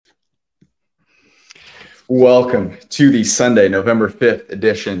Welcome to the Sunday, November 5th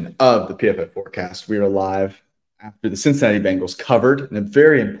edition of the PFF Forecast. We are live after the Cincinnati Bengals covered, and a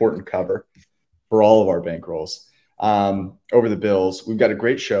very important cover for all of our bankrolls over the Bills. We've got a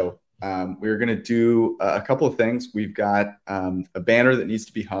great show. We're going to do a couple of things. We've got a banner that needs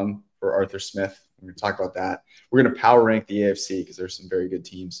to be hung for Arthur Smith. We're going to talk about that. We're going to power rank the AFC because there's some very good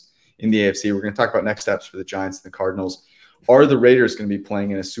teams in the AFC. We're going to talk about next steps for the Giants and the Cardinals. Are the Raiders going to be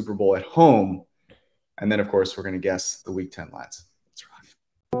playing in a Super Bowl at home? And then, of course, we're going to guess the Week 10 lines. Let's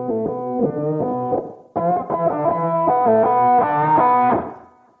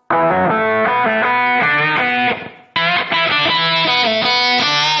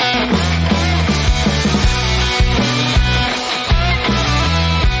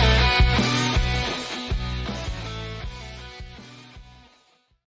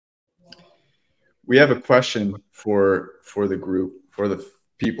We have a question for the group, for the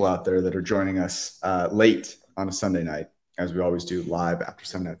people out there that are joining us late on a Sunday night, as we always do live after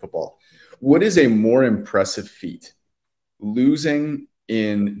Sunday Night Football. What is a more impressive feat? Losing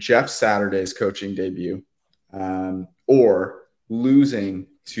in Jeff Saturday's coaching debut or losing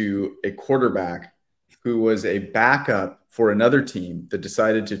to a quarterback who was a backup for another team that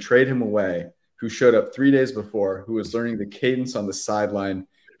decided to trade him away, who showed up 3 days before, who was learning the cadence on the sideline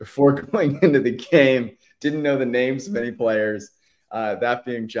before going into the game, didn't know the names of any players, that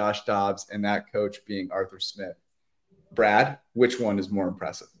being Josh Dobbs and that coach being Arthur Smith. Brad, which one is more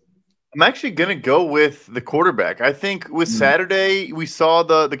impressive? I'm actually going to go with the quarterback. I think with Saturday, we saw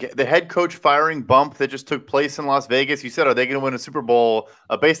the head coach firing bump that just took place in Las Vegas. You said, are they going to win a Super Bowl?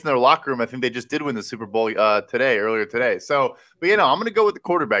 Based in their locker room, I think they just did win the Super Bowl earlier today. So, but I'm going to go with the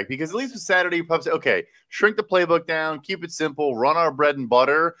quarterback because at least with Saturday, you probably say, okay, shrink the playbook down, keep it simple, run our bread and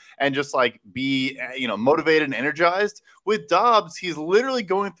butter, and just like be, motivated and energized. With Dobbs, he's literally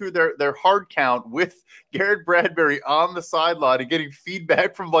going through their hard count with Garrett Bradbury on the sideline and getting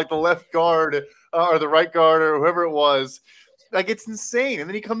feedback from like the left guard or the right guard or whoever it was. Like, it's insane. And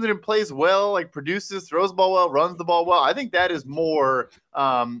then he comes in and plays well, like produces, throws the ball well, runs the ball well. I think that is more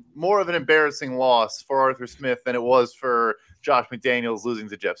of an embarrassing loss for Arthur Smith than it was for Josh McDaniels losing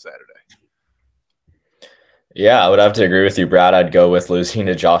to Jeff Saturday. Yeah, I would have to agree with you, Brad. I'd go with losing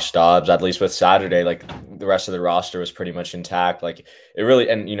to Josh Dobbs, at least with Saturday. Like, the rest of the roster was pretty much intact. Like, it really,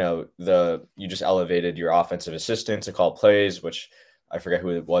 and you just elevated your offensive assistant to call plays, which I forget who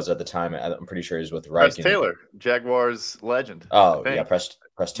it was at the time. I'm pretty sure he's with Reich. Press Taylor, Jaguars legend. Oh, yeah, Press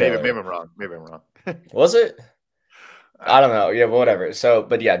Taylor. Maybe I'm wrong. Was it? I don't know. Yeah, but whatever. So,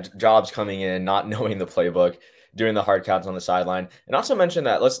 but yeah, Dobbs coming in, not knowing the playbook, doing the hard counts on the sideline. And also mention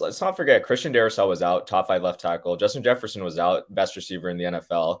that let's not forget Christian Darrisaw was out, top 5 left tackle. Justin Jefferson was out, best receiver in the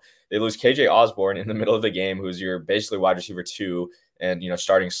NFL. They lose KJ Osborne in the middle of the game, who's your basically wide receiver 2 and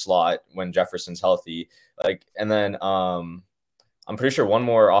starting slot when Jefferson's healthy. And then I'm pretty sure one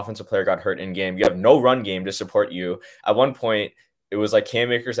more offensive player got hurt in game. You have no run game to support you. At one point, it was like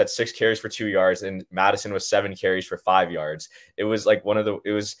Cam Akers had 6 carries for 2 yards and Madison was 7 carries for 5 yards. It was like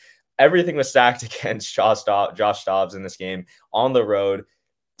everything was stacked against Josh Dobbs in this game on the road.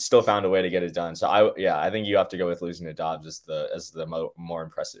 Still found a way to get it done. So I think you have to go with losing to Dobbs as the more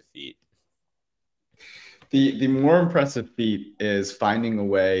impressive feat. The more impressive feat is finding a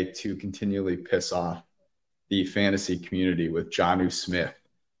way to continually piss off the fantasy community with Jonnu Smith.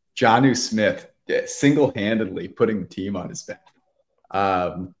 Jonnu Smith single-handedly putting the team on his back.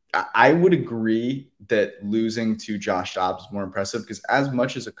 I would agree that losing to Josh Dobbs is more impressive because as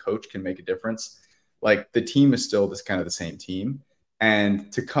much as a coach can make a difference, like the team is still this kind of the same team.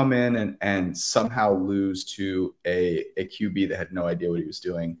 And to come in and somehow lose to a QB that had no idea what he was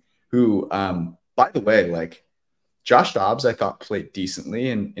doing, who, by the way, like Josh Dobbs, I thought played decently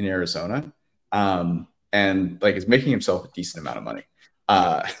in Arizona and like is making himself a decent amount of money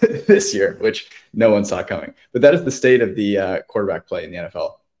this year, which no one saw coming. But that is the state of the quarterback play in the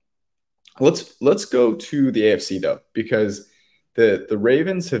NFL. Let's go to the AFC though, because the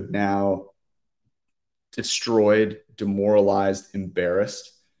Ravens have now destroyed, demoralized,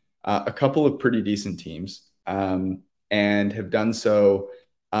 embarrassed a couple of pretty decent teams, and have done so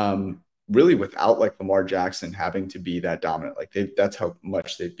really without like Lamar Jackson having to be that dominant. Like that's how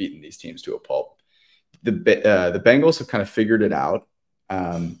much they've beaten these teams to a pulp. The Bengals have kind of figured it out,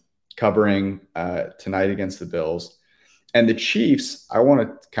 covering tonight against the Bills. And the Chiefs, I want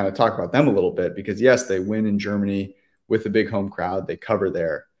to kind of talk about them a little bit because, yes, they win in Germany with a big home crowd. They cover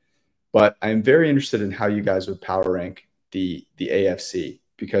there. But I'm very interested in how you guys would power rank the AFC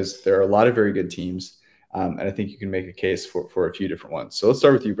because there are a lot of very good teams, and I think you can make a case for a few different ones. So let's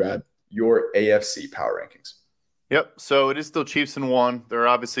start with you, Brad. Your AFC power rankings. Yep. So it is still Chiefs in 1. There are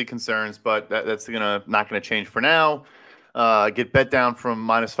obviously concerns, but that's not gonna change for now. Get bet down from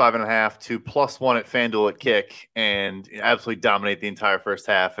 -5.5 to +1 at FanDuel at kick, and absolutely dominate the entire first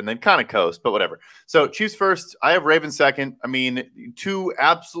half, and then kind of coast, but whatever. So Chiefs first. I have Ravens second. I mean, two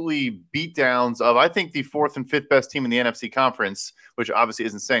absolutely beat downs of I think the fourth and fifth best team in the NFC conference, which obviously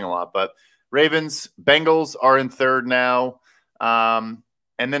isn't saying a lot, but Ravens, Bengals are in third now.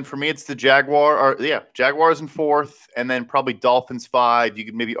 And then for me, it's the Jaguars in fourth, and then probably Dolphins 5. You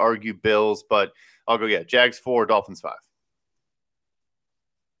could maybe argue Bills, but I'll go, Jags 4, Dolphins 5.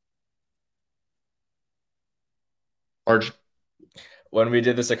 Arch. When we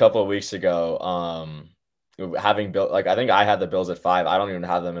did this a couple of weeks ago, having built I think I had the Bills at 5. I don't even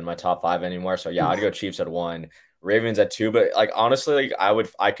have them in my top 5 anymore. So yeah, I'd go Chiefs at 1, Ravens at 2. But honestly,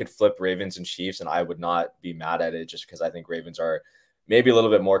 I could flip Ravens and Chiefs, and I would not be mad at it just because I think Ravens are maybe a little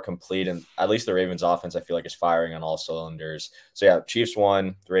bit more complete, and at least the Ravens offense I feel like is firing on all cylinders. So yeah, Chiefs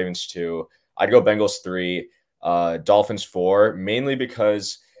 1, the Ravens 2. I'd go Bengals 3, Dolphins 4, mainly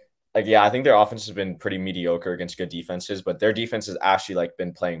because I think their offense has been pretty mediocre against good defenses, but their defense has actually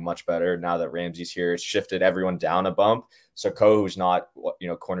been playing much better now that Ramsey's here. It's shifted everyone down a bump. So Kohu's not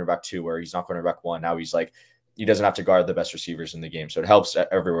cornerback 2, where he's not cornerback 1. Now he's he doesn't have to guard the best receivers in the game. So it helps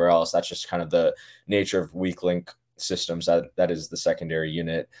everywhere else. That's just kind of the nature of weak link systems. That is the secondary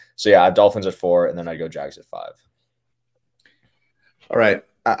unit. So yeah, I have Dolphins at 4, and then I go Jags at 5. All right.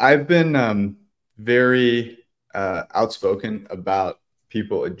 I've been very outspoken about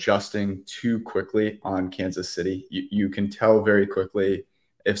people adjusting too quickly on Kansas City. You can tell very quickly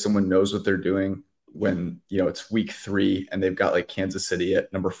if someone knows what they're doing when it's week 3 and they've got Kansas City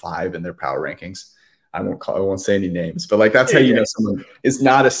at number 5 in their power rankings. I won't say any names, but that's how you know someone is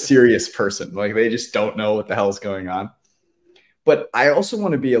not a serious person. They just don't know what the hell is going on. But I also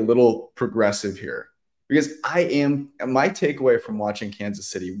want to be a little progressive here, because my takeaway from watching Kansas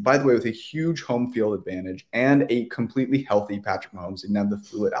City, by the way, with a huge home field advantage and a completely healthy Patrick Mahomes, didn't have the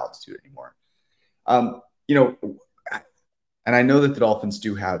flu at altitude anymore. And I know that the Dolphins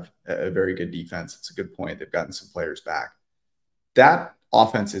do have a very good defense. It's a good point. They've gotten some players back. That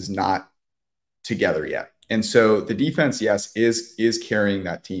offense is not together yet. And so the defense, yes, is carrying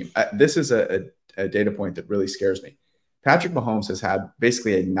that team. This is a data point that really scares me. Patrick Mahomes has had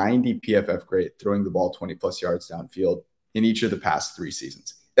basically a 90 PFF grade throwing the ball 20+ yards downfield in each of the past 3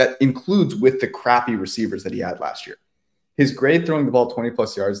 seasons. That includes with the crappy receivers that he had last year. His grade throwing the ball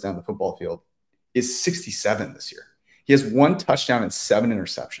 20+ yards down the football field is 67 this year. He has 1 touchdown and 7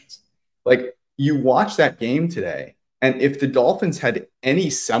 interceptions. You watch that game today, and if the Dolphins had any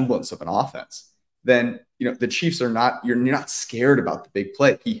semblance of an offense, then the Chiefs are not. You're not scared about the big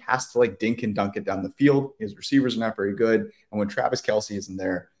play. He has to dink and dunk it down the field. His receivers are not very good, and when Travis Kelce isn't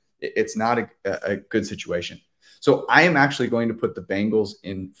there, it's not a good situation. So I am actually going to put the Bengals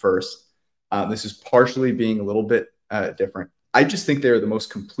in first. This is partially being a little bit different. I just think they're the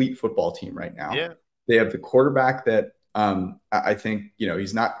most complete football team right now. Yeah. They have the quarterback that I think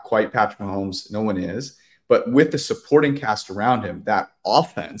he's not quite Patrick Mahomes. No one is, but with the supporting cast around him, that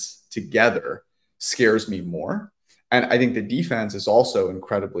offense together scares me more. And I think the defense is also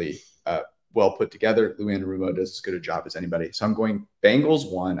incredibly well put together. Lou Anarumo does as good a job as anybody. So I'm going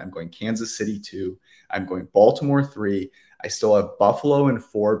Bengals 1. I'm going Kansas City 2. I'm going Baltimore 3. I still have Buffalo in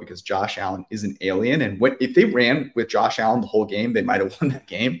 4 because Josh Allen is an alien. And if they ran with Josh Allen the whole game, they might have won that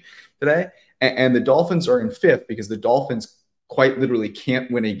game today. And the Dolphins are in 5th because the Dolphins quite literally can't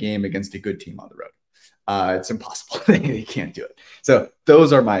win a game against a good team on the road. It's impossible. They can't do it. So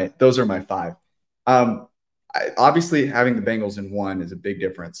those are my 5. Obviously, having the Bengals in 1 is a big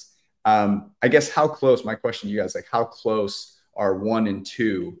difference. I guess how close, my question to you guys, how close are 1 and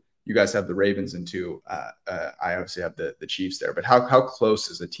 2? You guys have the Ravens in 2. I obviously have the Chiefs there. But how close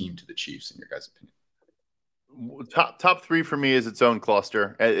is a team to the Chiefs in your guys' opinion? Top 3 for me is its own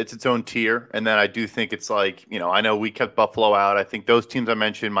cluster. It's its own tier. And then I do think it's I know we kept Buffalo out. I think those teams I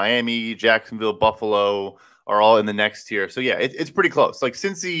mentioned, Miami, Jacksonville, Buffalo, are all in the next tier. So yeah, it's pretty close.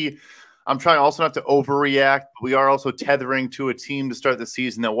 Cincy, I'm trying also not to overreact, but we are also tethering to a team to start the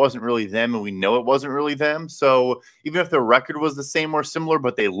season that wasn't really them, and we know it wasn't really them. So even if their record was the same or similar,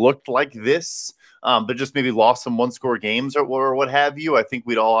 but they looked like this, but just maybe lost some 1-score games or what have you, I think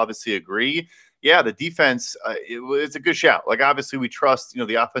we'd all obviously agree. Yeah, the defense, it's a good shout. Obviously, we trust,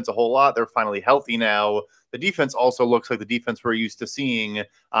 the offense a whole lot. They're finally healthy now. The defense also looks like the defense we're used to seeing,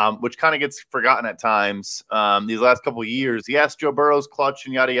 which kind of gets forgotten at times these last couple of years. Yes, Joe Burrow's clutch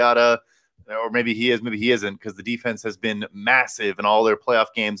and yada, yada. Or maybe he is, maybe he isn't, because the defense has been massive in all their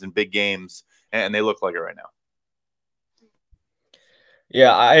playoff games and big games, and they look like it right now.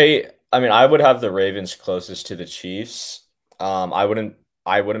 Yeah, I mean, I would have the Ravens closest to the Chiefs. I wouldn't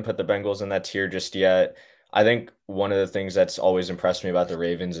put the Bengals in that tier just yet. I think one of the things that's always impressed me about the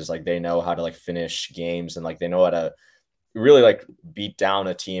Ravens is like they know how to like finish games and like they know how to really like beat down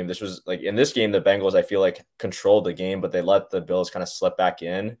a team. This was like in this game, the Bengals, I feel like controlled the game, but they let the Bills kind of slip back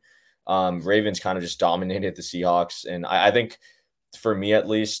in. Ravens kind of just dominated the Seahawks. And I think for me, at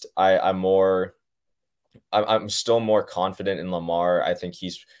least, I'm still more confident in Lamar. I think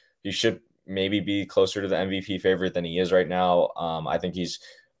he should maybe be closer to the MVP favorite than he is right now. I think he's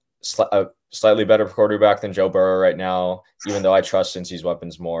a slightly better quarterback than Joe Burrow right now, even though I trust Cincy's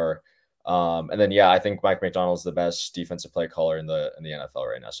weapons more. And then I think Mike McDonald's the best defensive play caller in the NFL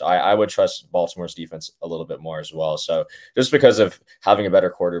right now. So I would trust Baltimore's defense a little bit more as well. So just because of having a better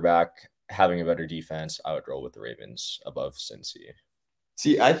quarterback, having a better defense, I would roll with the Ravens above Cincy.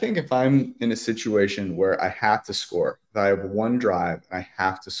 See, I think if I'm in a situation where I have to score, if I have one drive and I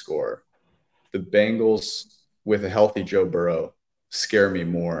have to score, the Bengals with a healthy Joe Burrow scare me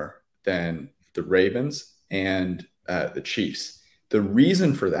more than the Ravens and the Chiefs. The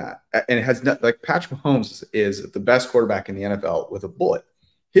reason for that, and it has not like Patrick Mahomes is the best quarterback in the NFL with a bullet.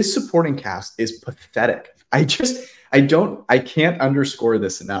 His supporting cast is pathetic. I can't underscore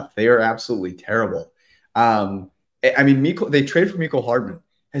this enough. They are absolutely terrible. I mean, they traded for Mecole Hardman.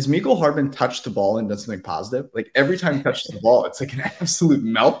 Has Mecole Hardman touched the ball and done something positive? Like every time he touches the ball, it's like an absolute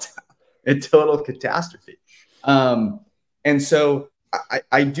meltdown, a total catastrophe. And so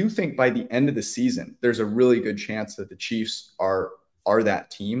I do think by the end of the season, there's a really good chance that the Chiefs are that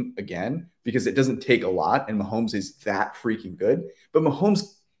team again, because it doesn't take a lot and Mahomes is that freaking good. But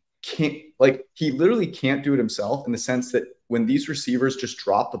Mahomes he literally can't do it himself, in the sense that when these receivers just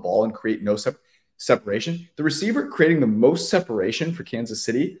drop the ball and create no separation, the receiver creating the most separation for Kansas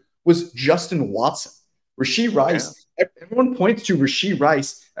City was Justin Watson. Rashee Rice, everyone points to Rashee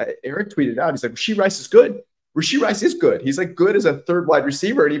Rice. Eric tweeted out, he's like, Rashee Rice is good. Rashee Rice is good. He's like good as a third wide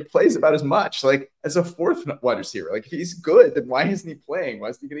receiver, and he plays about as much like as a fourth wide receiver. Like if he's good, then why isn't he playing? Why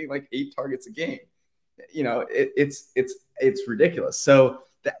is he getting like 8 targets a game? It's ridiculous. So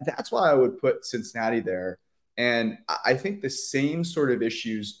that's why I would put Cincinnati there. And I think the same sort of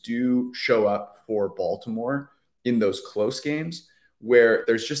issues do show up for Baltimore in those close games, where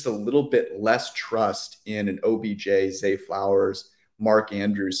there's just a little bit less trust in an OBJ, Zay Flowers, Mark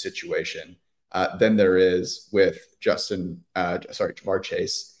Andrews situation than there is with Ja'Marr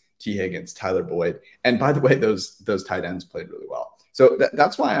Chase, T. Higgins, Tyler Boyd. And by the way, those tight ends played really well. So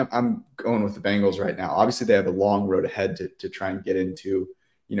that's why I'm going with the Bengals right now. Obviously, they have a long road ahead to try and get into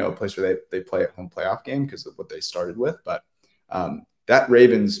a place where they play a home playoff game because of what they started with. But that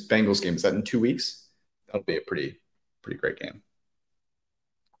Ravens-Bengals game, is that in 2 weeks? That'll be a pretty great game.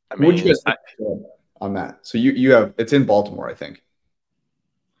 I mean, what would you guys think on that? So you have, it's in Baltimore, I think.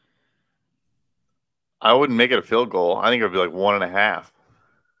 I wouldn't make it a field goal. I think it would be like 1.5.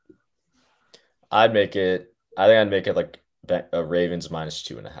 I think I'd make it like a Ravens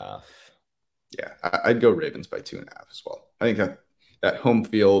 -2.5. Yeah, I'd go Ravens by 2.5 as well. I think that home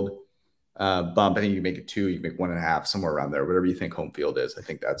field bump, I think you can make it 2, you can make 1.5, somewhere around there, whatever you think home field is. I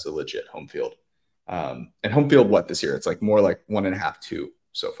think that's a legit home field. And home field, this year? It's like more like 1.5, 2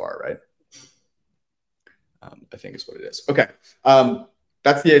 so far, right? I think is what it is. Okay.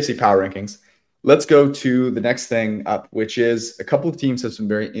 That's the AFC Power Rankings. Let's go to the next thing up, which is a couple of teams have some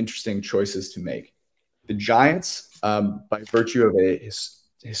very interesting choices to make. The Giants, by virtue of a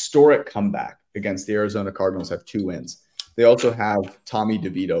historic comeback against the Arizona Cardinals, have 2 wins. They also have Tommy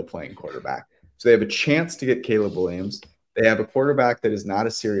DeVito playing quarterback. So they have a chance to get Caleb Williams. They have a quarterback that is not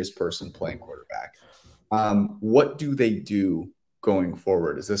a serious person playing quarterback. What do they do going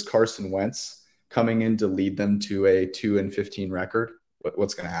forward? Is this Carson Wentz coming in to lead them to a 2-15 record?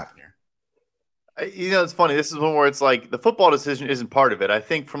 What's going to happen here? It's funny. This is one where it's like the football decision isn't part of it. I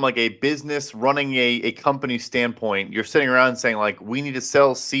think from like a business running a company standpoint, you're sitting around saying like, we need to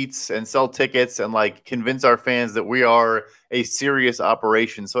sell seats and sell tickets and like convince our fans that we are a serious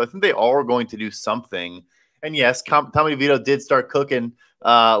operation. So I think they all are going to do something. And yes, Tommy DeVito did start cooking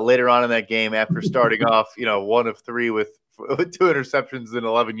later on in that game after starting off, 1 of 3 with 2 interceptions and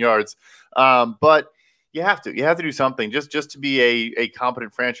 11 yards. But you have to do something just to be a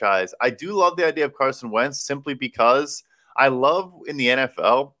competent franchise. I do love the idea of Carson Wentz simply because I love in the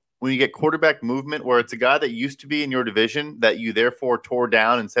NFL when you get quarterback movement where it's a guy that used to be in your division that you therefore tore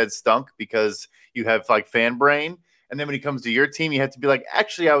down and said stunk because you have like fan brain. And then when he comes to your team, you have to be like,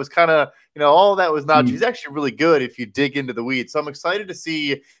 actually, I was kind of, all that was not, he's actually really good if you dig into the weeds. So I'm excited to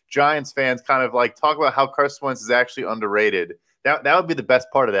see Giants fans kind of like talk about how Carson Wentz is actually underrated. That would be the best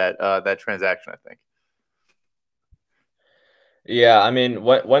part of that transaction, I think. Yeah, I mean,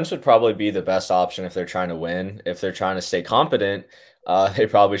 Wentz would probably be the best option if they're trying to win. If they're trying to stay competent, they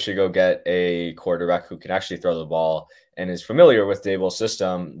probably should go get a quarterback who can actually throw the ball and is familiar with Daboll's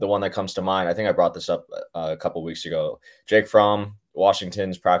system. The one that comes to mind, I think I brought this up a couple weeks ago. Jake Fromm,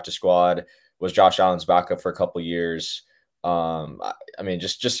 Washington's practice squad, was Josh Allen's backup for a couple years. I mean,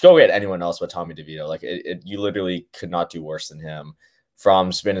 just go get anyone else but Tommy DeVito. Like you literally could not do worse than him.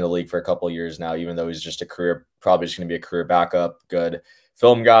 Fromm's been in the league for a couple of years now, even though he's just probably just going to be a career backup. Good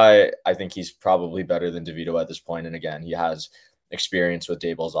film guy. I think he's probably better than DeVito at this point. And again, he has experience with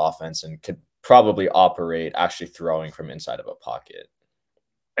Daboll's offense and could probably operate actually throwing from inside of a pocket.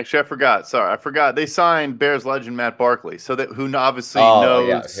 Actually, I forgot. Sorry, I forgot. They signed Bears legend Matt Barkley, so that who obviously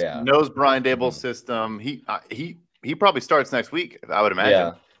knows Brian Daboll's system. He probably starts next week, I would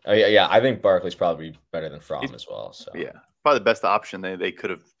imagine. Yeah. I think Barkley's probably better than Fromm as well. So yeah, probably the best option they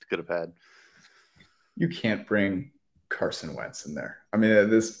could have had. You can't bring Carson Wentz in there. I mean,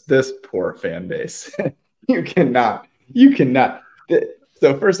 this poor fan base. You cannot.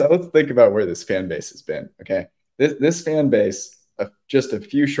 So first, let's think about where this fan base has been. Okay, this fan base just a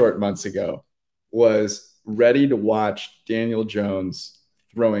few short months ago was ready to watch Daniel Jones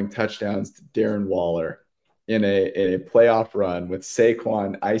throwing touchdowns to Darren Waller in a playoff run with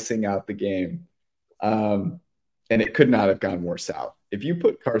Saquon icing out the game. And it could not have gone more south. If you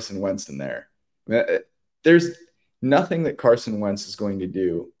put Carson Wentz in there, there's nothing that Carson Wentz is going to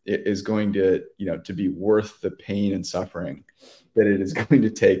do. It is going to, to be worth the pain and suffering that it is going to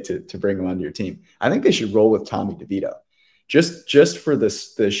take to bring him onto your team. I think they should roll with Tommy DeVito. Just for the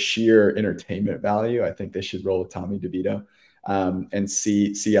sheer entertainment value, I think they should roll with Tommy DeVito and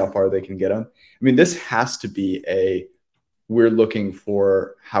see how far they can get him. I mean, this has to be we're looking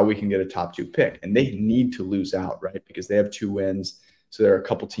for how we can get a top 2 pick, and they need to lose out, right? Because they have 2 wins. So there are a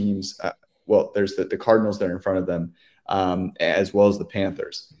couple teams. There's the Cardinals that are in front of them, as well as the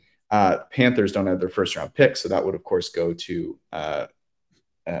Panthers. Panthers don't have their first round pick, so that would of course go to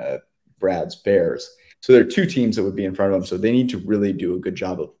Brad's Bears. So there are 2 teams that would be in front of them. So they need to really do a good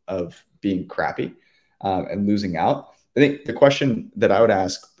job of being crappy and losing out. I think the question that I would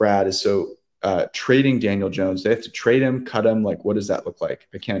ask Brad is, trading Daniel Jones, they have to trade him, cut him. Like, what does that look like?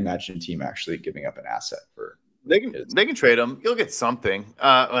 I can't imagine a team actually giving up an asset for. They can trade him. You'll get something,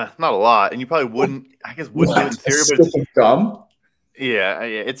 not a lot, and you probably wouldn't. I guess wouldn't do it in theory, but it's dumb. Yeah,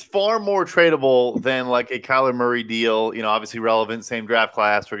 it's far more tradable than like a Kyler Murray deal. Obviously relevant, same draft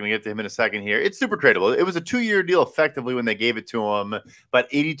class. We're going to get to him in a second here. It's super tradable. It was a 2-year deal effectively when they gave it to him, about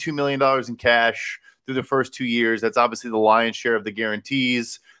 $82 million in cash through the first 2 years. That's obviously the lion's share of the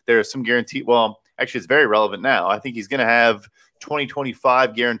guarantees. There are some guarantee. Well, actually, it's very relevant now. I think he's going to have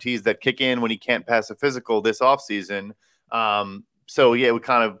 2025 guarantees that kick in when he can't pass a physical this offseason. So, yeah, it would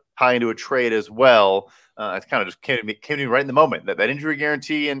kind of tie into a trade as well. It's kind of just came to me right in the moment that injury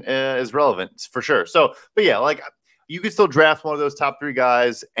guarantee is relevant for sure. So, but yeah, like you could still draft one of those top 3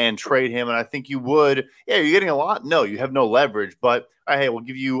 guys and trade him. And I think you would. Yeah, you're getting a lot. No, you have no leverage, but hey, we'll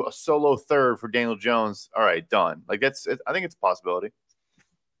give you a solo third for Daniel Jones. All right, done. Like I think it's a possibility.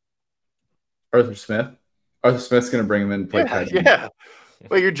 Arthur Smith's going to bring him in and play tight end. Yeah.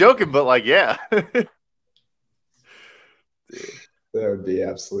 Well, you're joking, but like, yeah. That would be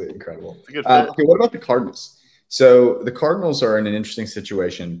absolutely incredible. Okay, what about the Cardinals? So the Cardinals are in an interesting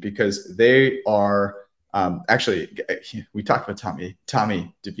situation because they are actually, we talked about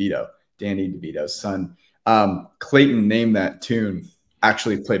Tommy DeVito, Danny DeVito's son. Clayton, name that tune,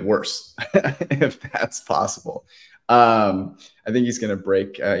 actually played worse, if that's possible. I think he's going to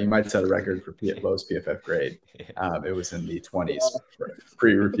break. He might set a record for lowest PFF grade. It was in the 20s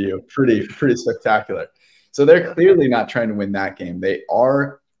pre-review. Pretty spectacular. So they're clearly not trying to win that game. They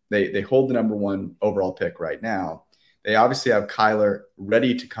hold the number 1 overall pick right now. They obviously have Kyler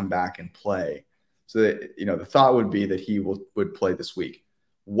ready to come back and play. So that, the thought would be that he would play this week.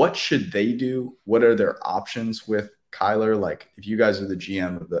 What should they do? What are their options with Kyler? Like, if you guys are the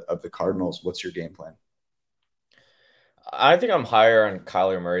GM of the Cardinals, what's your game plan? I think I'm higher on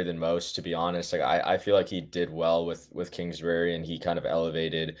Kyler Murray than most, to be honest. Like I feel like he did well with Kingsbury, and he kind of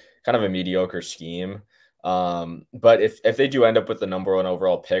elevated kind of a mediocre scheme. But if they do end up with the number 1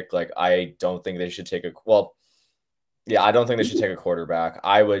 overall pick, like I don't think they should take I don't think they should take a quarterback.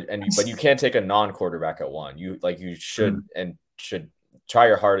 But you can't take a non-quarterback at 1. You should try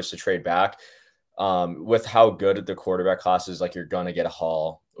your hardest to trade back. With how good the quarterback class is, like you're gonna get a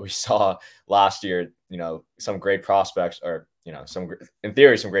haul. We saw last year, some great prospects, or in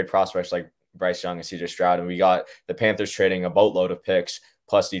theory, some great prospects like Bryce Young and CJ Stroud, and we got the Panthers trading a boatload of picks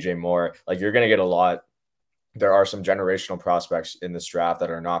plus DJ Moore. Like you're gonna get a lot. There are some generational prospects in this draft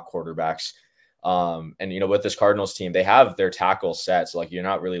that are not quarterbacks. And with this Cardinals team, they have their tackle set. So like you're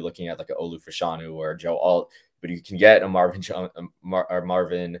not really looking at like an Olu Fashanu or Joe Alt, but you can get a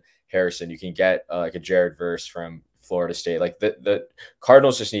Marvin Harrison. You can get like a Jared Verse from Florida State. Like the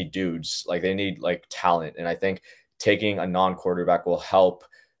Cardinals just need dudes. Like they need like talent. And I think taking a non-quarterback will help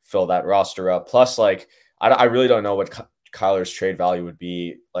fill that roster up. Plus, like I really don't know what Kyler's trade value would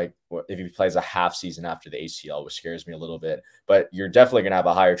be like if he plays a half season after the ACL, which scares me a little bit. But you're definitely going to have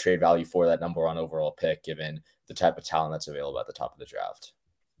a higher trade value for that number one overall pick, given the type of talent that's available at the top of the draft.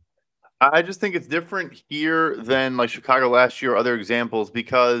 I just think it's different here than like Chicago last year or other examples,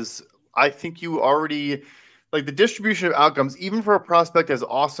 because I think you already like the distribution of outcomes, even for a prospect as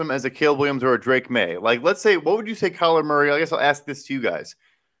awesome as a Caleb Williams or a Drake May. Like, let's say, what would you say Kyler Murray? I guess I'll ask this to you guys.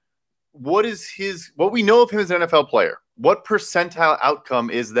 What we know of him as an NFL player? What percentile outcome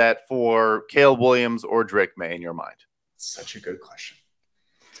is that for Caleb Williams or Drake May in your mind? Such a good question.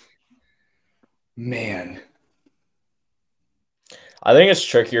 Man. I think it's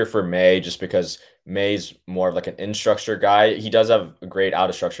trickier for May just because May's more of like an in-structure guy. He does have a great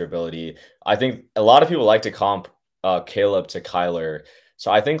out-of-structure ability. I think a lot of people like to comp Caleb to Kyler. So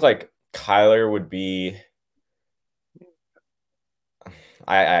I think like Kyler would be –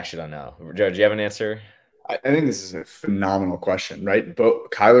 I actually don't know. Joe, do you have an answer? I think this is a phenomenal question, right?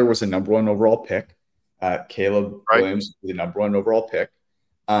 But Kyler was the number one overall pick. Caleb Williams was the number one overall pick.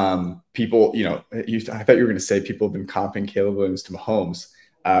 People, I thought you were going to say people have been comping Caleb Williams to Mahomes,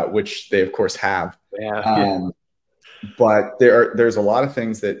 which they of course have. Yeah. But there's a lot of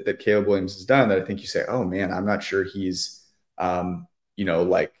things that Caleb Williams has done that I think you say, oh man, I'm not sure he's,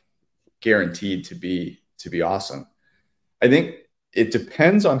 like guaranteed to be awesome. I think it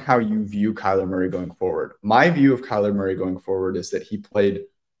depends on how you view Kyler Murray going forward. My view of Kyler Murray going forward is that he played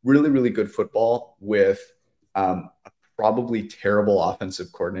really, really good football with a probably terrible offensive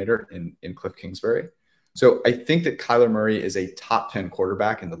coordinator in Cliff Kingsbury. So I think that Kyler Murray is a top 10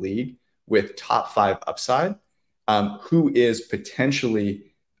 quarterback in the league with top 5 upside, who is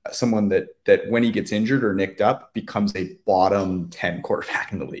potentially someone that when he gets injured or nicked up becomes a bottom 10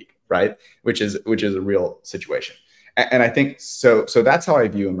 quarterback in the league, right? Which is a real situation. And I think so that's how I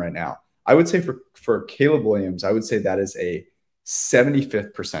view him right now. I would say for Caleb Williams, I would say that is a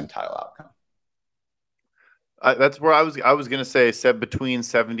 75th percentile outcome. That's where I was going to say said between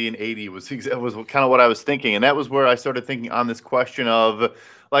 70 and 80 was kind of what I was thinking. And that was where I started thinking on this question of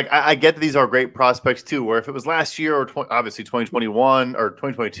like, I get that these are great prospects too, where if it was last year or obviously 2021 or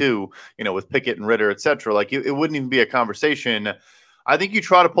 2022, with Pickett and Ritter, et cetera, like it wouldn't even be a conversation. I think you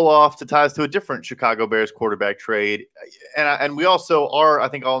try to pull off to ties to a different Chicago Bears quarterback trade. And we also are, I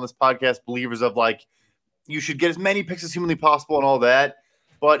think all in this podcast, believers of like, you should get as many picks as humanly possible and all that.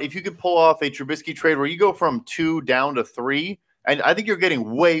 But if you could pull off a Trubisky trade where you go from 2 down to 3, and I think you're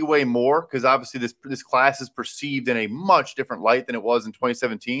getting way, way more because obviously this class is perceived in a much different light than it was in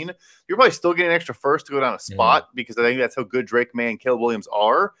 2017. You're probably still getting an extra first to go down a spot because I think that's how good Drake May and Caleb Williams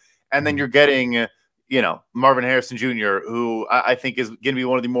are. And then you're getting – Marvin Harrison Jr., who I think is going to be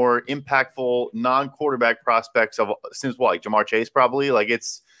one of the more impactful non-quarterback prospects of since like Jamar Chase, probably. Like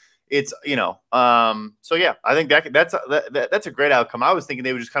it's so yeah, I think that's a great outcome. I was thinking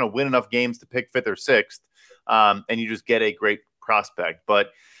they would just kind of win enough games to pick 5th or 6th, and you just get a great prospect.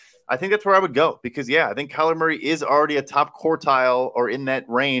 But I think that's where I would go because I think Kyler Murray is already a top quartile or in that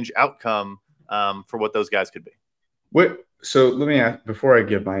range outcome for what those guys could be. So let me ask, before I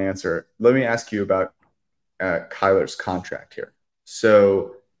give my answer, let me ask you about Kyler's contract here.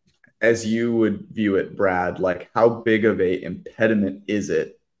 So as you would view it, Brad, like how big of a impediment is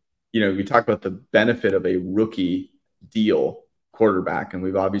it? We talk about the benefit of a rookie deal quarterback, and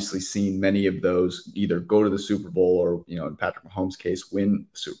we've obviously seen many of those either go to the Super Bowl or, in Patrick Mahomes' case, win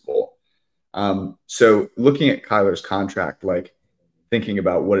the Super Bowl. So looking at Kyler's contract, like thinking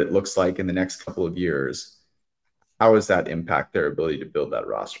about what it looks like in the next couple of years, how does that impact their ability to build that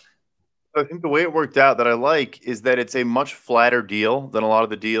roster? I think the way it worked out that I like is that it's a much flatter deal than a lot of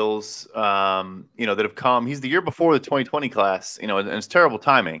the deals, that have come. He's the year before the 2020 class, and it's terrible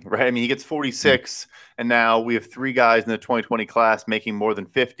timing, right? I mean, he gets 46, and now we have 3 guys in the 2020 class making more than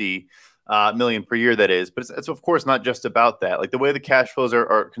 50 million per year. That is, but it's of course not just about that. Like the way the cash flows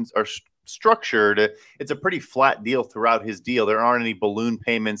are structured, it's a pretty flat deal throughout his deal. There aren't any balloon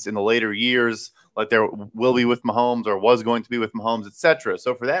payments in the later years like there will be with Mahomes or was going to be with Mahomes, et cetera.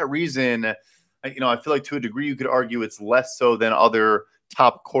 So for that reason, I feel like to a degree you could argue it's less so than other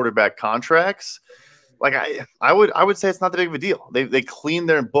top quarterback contracts. Like I would say it's not that big of a deal. They cleaned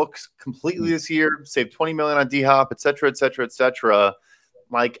their books completely this year, saved $20 million on D-Hop, et cetera, et cetera, et cetera.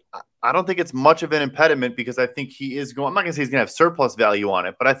 Like I don't think it's much of an impediment because I think he is going. I'm not going to say he's going to have surplus value on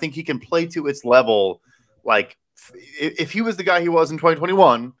it, but I think he can play to its level. Like if he was the guy he was in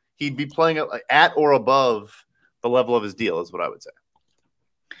 2021, he'd be playing at or above the level of his deal, is what I would say.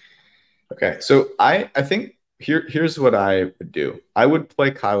 Okay, so I think here's what I would do. I would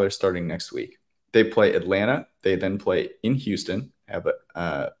play Kyler starting next week. They play Atlanta. They then play in Houston. Have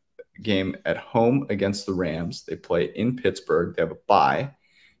a game at home against the Rams. They play in Pittsburgh. They have a bye.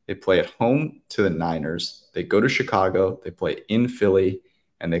 They play at home to the Niners. They go to Chicago. They play in Philly,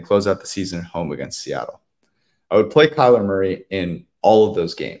 and they close out the season at home against Seattle. I would play Kyler Murray in all of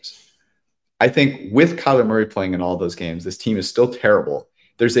those games. I think with Kyler Murray playing in all those games, this team is still terrible.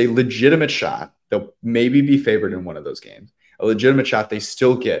 There's a legitimate shot they'll maybe be favored in one of those games. A legitimate shot they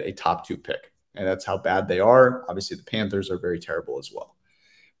still get a top 2 pick. And that's how bad they are. Obviously, the Panthers are very terrible as well.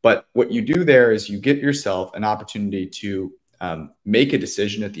 But what you do there is you get yourself an opportunity to make a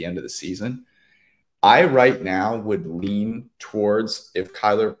decision at the end of the season. I right now would lean towards, if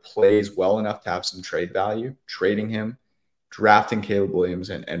Kyler plays well enough to have some trade value, trading him, drafting Caleb Williams,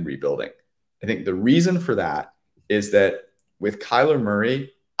 and rebuilding. I think the reason for that is that with Kyler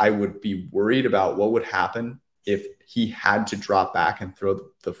Murray, I would be worried about what would happen if he had to drop back and throw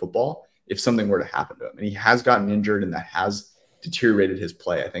the football, if something were to happen to him. And he has gotten injured, and that has deteriorated his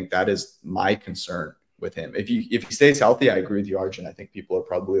play. I think that is my concern with him. If he stays healthy, I agree with you, Arjun. I think people are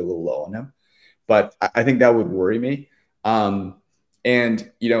probably a little low on him, but I think that would worry me.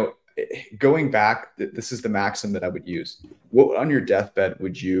 And, going back, this is the maxim that I would use. What on your deathbed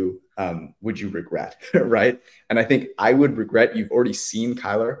would you regret, right? And I think I would regret, you've already seen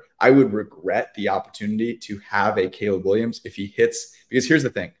Kyler. I would regret the opportunity to have a Caleb Williams if he hits, because here's the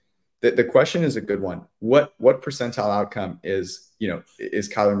thing. The question is a good one. What percentile outcome is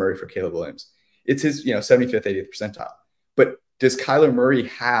Kyler Murray for Caleb Williams? It's his 75th, 80th percentile. But does Kyler Murray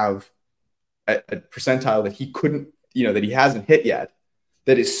have a percentile that he couldn't, that he hasn't hit yet,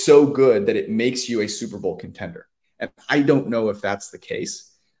 that is so good that it makes you a Super Bowl contender? And I don't know if that's the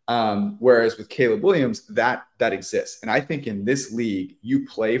case. Whereas with Caleb Williams, that exists. And I think in this league, you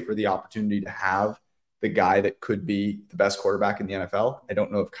play for the opportunity to have the guy that could be the best quarterback in the NFL. I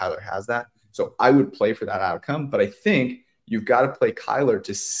don't know if Kyler has that. So I would play for that outcome. But I think you've got to play Kyler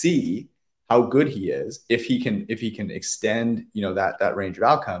to see how good he is, if he can extend, that range of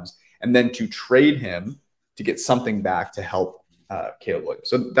outcomes, and then to trade him to get something back to help Caleb Williams.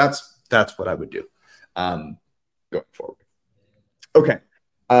 So that's what I would do going forward. Okay.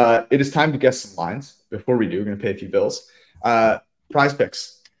 It is time to guess some lines. Before we do, we're going to pay a few bills. Prize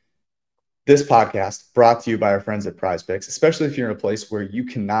Picks. This podcast brought to you by our friends at Prize Picks, especially if you're in a place where you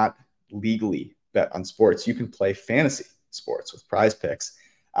cannot legally bet on sports. You can play fantasy sports with Prize Picks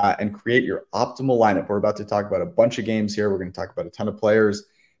and create your optimal lineup. We're about to talk about a bunch of games here. We're going to talk about a ton of players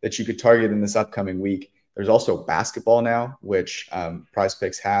that you could target in this upcoming week. There's also basketball now, which Prize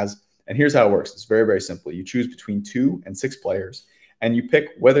Picks has. And here's how it works. It's very, very simple. You choose between 2 and 6 players, and you pick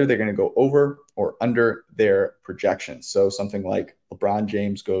whether they're going to go over or under their projections. So something like LeBron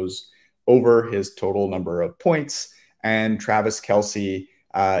James goes over his total number of points, and Travis Kelce,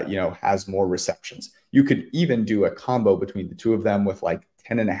 has more receptions. You could even do a combo between the two of them with like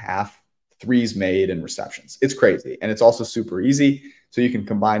 10.5 threes made and receptions. It's crazy. And it's also super easy. So you can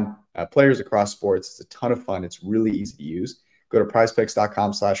combine players across sports. It's a ton of fun. It's really easy to use. Go to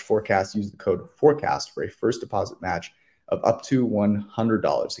prizepicks.com/forecast. Use the code forecast for a first deposit match of up to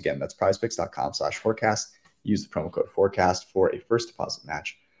 $100. Again, that's prizepicks.com/forecast. Use the promo code forecast for a first deposit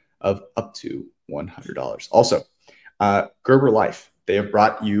match of up to $100. Also, Gerber Life, they have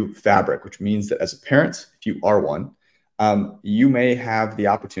brought you Fabric, which means that as a parent, if you are one, you may have the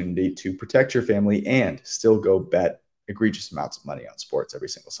opportunity to protect your family and still go bet egregious amounts of money on sports every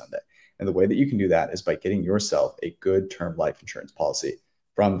single Sunday. And the way that you can do that is by getting yourself a good term life insurance policy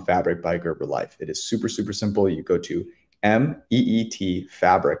from Fabric by Gerber Life. It is super, super simple. You go to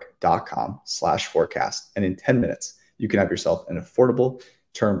meetfabric.com/forecast. And in 10 minutes, you can have yourself an affordable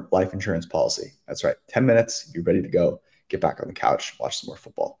term life insurance policy. That's right. 10 minutes, you're ready to go. Get back on the couch, watch some more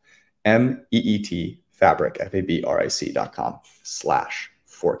football.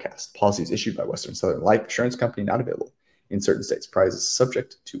 meetfabric.com/forecast. Policies issued by Western Southern Life Insurance Company, not available in certain states. Prizes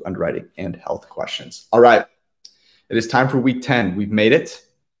subject to underwriting and health questions. All right. It is time for week 10. We've made it.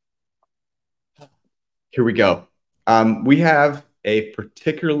 Here we go. We have a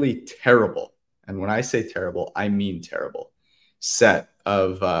particularly terrible, and when I say terrible, I mean terrible, set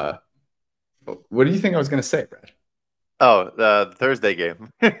of what do you think I was going to say, Brad? Oh, the Thursday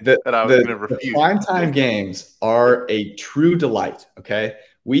game that I was going to refuse. The primetime games are a true delight, okay?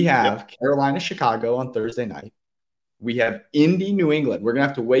 We have Carolina, Chicago on Thursday night. We have Indy, New England. We're going to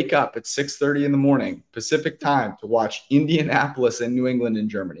have to wake up at 6:30 in the morning Pacific time to watch Indianapolis and New England in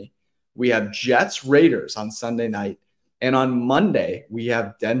Germany. We have Jets, Raiders on Sunday night. And on Monday, we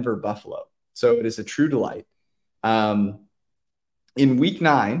have Denver, Buffalo. So it is a true delight. In week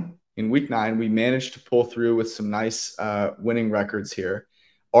nine, we managed to pull through with some nice winning records here.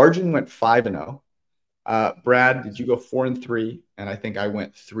 Arjun went 5-0. Brad, did you go 4-3? And I think I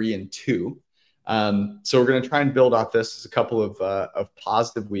went 3-2. So we're going to try and build off this. There's a couple of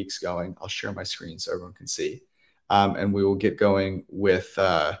positive weeks going. I'll share my screen so everyone can see. And we will get going with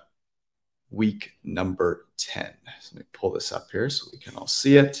week number 10. So let me pull this up here so we can all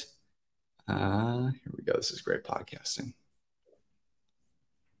see it. Here we go. This is great podcasting.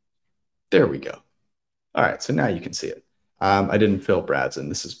 There we go. All right. So now you can see it. I didn't fill Brad's in.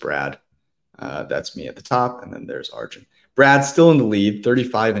 This is Brad. That's me at the top. And then there's Arjun. Brad's still in the lead,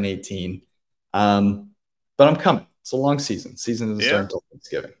 35-18. But I'm coming. It's a long season. Season doesn't start until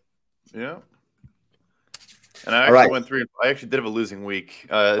Thanksgiving. Yeah. And I actually went 3. I actually did have a losing week.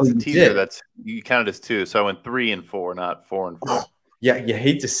 It's a teaser that's you counted as 2, so I went 3-4, not 4-4. Yeah, you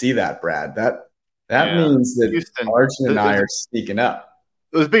hate to see that, Brad. That means that Houston, Arjun and I are sneaking up.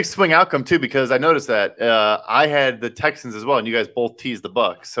 It was a big swing outcome too, because I noticed that I had the Texans as well, and you guys both teased the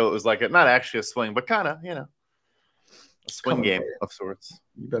Bucks, so it was like not actually a swing, but kind of a swing game of sorts.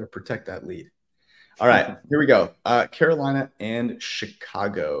 You better protect that lead. All right, here we go. Carolina and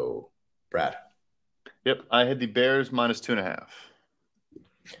Chicago. Brad. Yep, I had the Bears -2.5.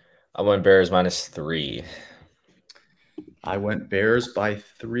 I went Bears -3. I went Bears by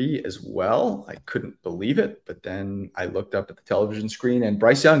 3 as well. I couldn't believe it, but then I looked up at the television screen and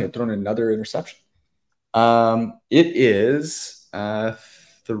Bryce Young had thrown another interception. It is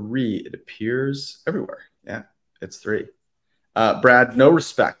 3. It appears everywhere. Yeah, it's 3. Brad, no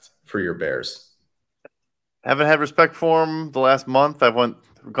respect for your Bears. Haven't had respect for them the last month. I've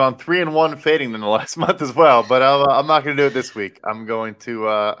gone 3-1 fading them the last month as well, but I'm not going to do it this week. I'm going to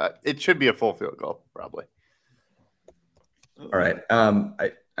it should be a full field goal, probably. All right.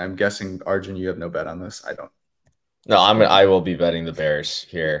 I'm guessing, Arjun, you have no bet on this. I don't. No, I will be betting the Bears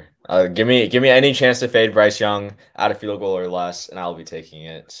here. Give me any chance to fade Bryce Young out of field goal or less, and I'll be taking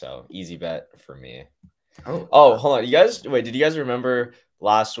it. So easy bet for me. Oh, hold on. Did you guys remember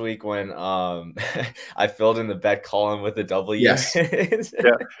last week when I filled in the bet column with a W? Yes. Yeah. Should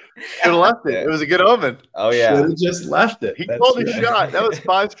have left it. It was a good omen. Oh, yeah. Should have just left it. He called his shot. That was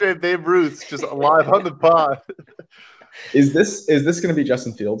 5 straight Babe Ruths just live on the pod. Is this going to be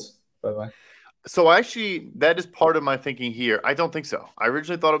Justin Fields, by the way? So actually, that is part of my thinking here. I don't think so. I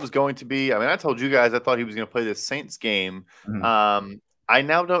originally thought it was going to be. I mean, I told you guys I thought he was going to play this Saints game. Mm-hmm. I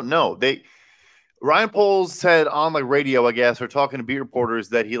now don't know. Ryan Poles said on the radio, I guess, or talking to beat reporters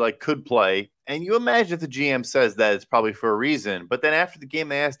that he could play. And you imagine if the GM says that, it's probably for a reason. But then after the game,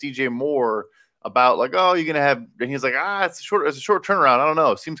 they asked DJ Moore about oh, you're gonna have. And he's like, it's a short turnaround. I don't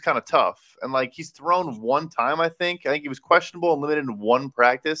know. It seems kind of tough. And he's thrown one time. I think he was questionable and limited in one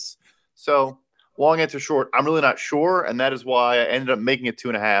practice. So long answer short, I'm really not sure, and that is why I ended up making it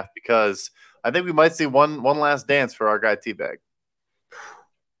 2.5 because I think we might see one last dance for our guy T-Bag.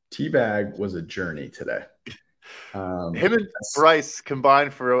 T-Bag was a journey today. Him and Bryce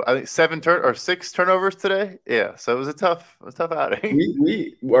combined for I think 6 turnovers today. Yeah, so it was a tough outing.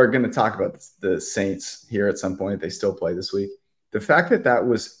 We are going to talk about the Saints here at some point. They still play this week. The fact that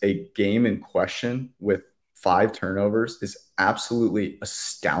was a game in question with 5 turnovers is absolutely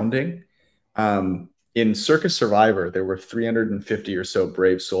astounding. In Circus Survivor, there were 350 or so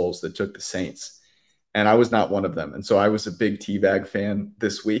brave souls that took the Saints, and I was not one of them. And so I was a big T-Bag fan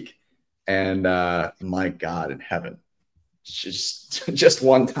this week. And my God in heaven, just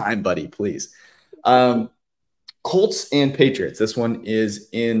one time, buddy, please. Colts and Patriots. This one is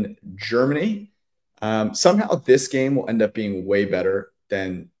in Germany. Somehow this game will end up being way better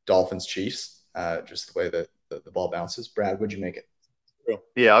than Dolphins Chiefs, just the way that the ball bounces. Brad, would you make it?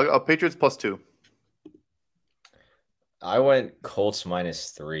 Yeah, I'll Patriots +2. I went Colts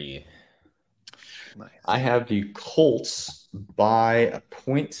 -3. Nice. I have the Colts by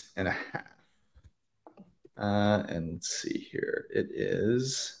 1.5. And let's see here. It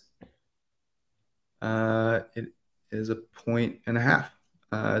is a 1.5.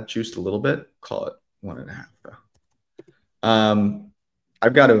 Juiced a little bit. Call it 1.5 though.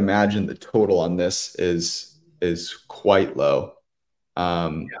 I've got to imagine the total on this is quite low.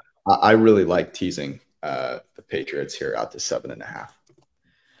 I really like teasing the Patriots here out to 7.5.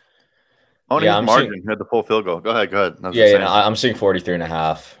 I'm margin had the full field goal. Go ahead. I'm seeing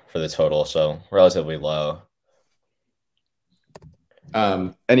 43.5 for the total, so relatively low.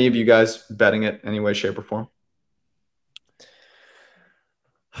 Any of you guys betting it any way, shape, or form?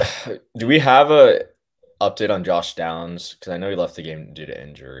 Do we have a update on Josh Downs? Because I know he left the game due to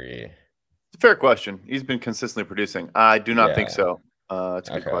injury. It's a fair question. He's been consistently producing. I do not think Yeah. so. It's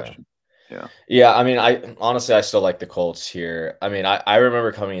a good Okay. question. Yeah. Yeah, I mean, I honestly still like the Colts here. I mean, I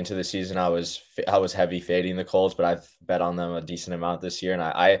remember coming into the season, I was heavy fading the Colts, but I've bet on them a decent amount this year, and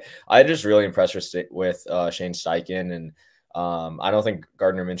I just really impressed with Shane Steichen, and I don't think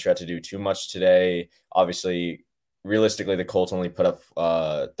Gardner Minshew had to do too much today. Obviously, realistically, the Colts only put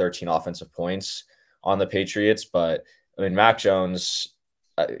up 13 offensive points on the Patriots, but I mean, Mac Jones.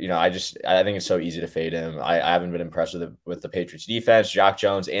 I think it's so easy to fade him. I haven't been impressed with the Patriots defense. Jack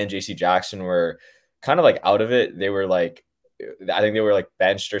Jones and J.C. Jackson were kind of like out of it. They were like, I think they were like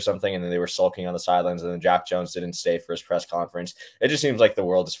benched or something, and then they were sulking on the sidelines. And then Jack Jones didn't stay for his press conference. It just seems like the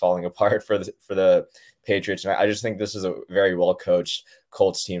world is falling apart for the Patriots. And I just think this is a very well coached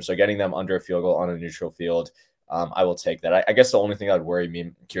Colts team. So getting them under a field goal on a neutral field. I will take that. I guess the only thing that would worry me,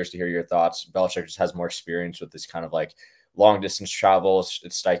 I'm curious to hear your thoughts. Belichick just has more experience with this kind of like long distance travels.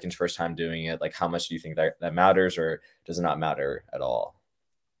 It's Steichen's first time doing it. Like, how much do you think that matters, or does it not matter at all?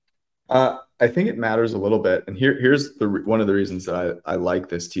 I think it matters a little bit, and here's one of the reasons that I like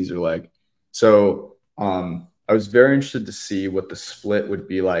this teaser leg. So I was very interested to see what the split would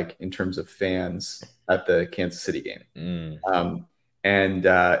be like in terms of fans at the Kansas City game, and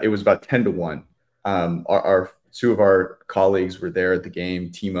it was about 10-1. Our two of our colleagues were there at the game,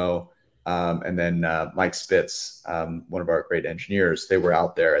 Timo. And then Mike Spitz, one of our great engineers, they were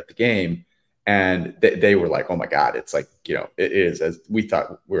out there at the game, and they were like, "Oh my God, it's like, it is as we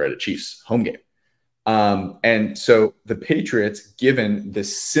thought we were at a Chiefs home game." And so the Patriots, given the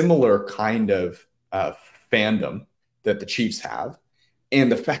similar kind of fandom that the Chiefs have, and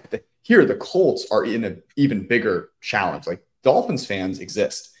the fact that here the Colts are in an even bigger challenge. Like, Dolphins fans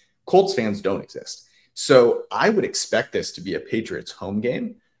exist, Colts fans don't exist. So I would expect this to be a Patriots home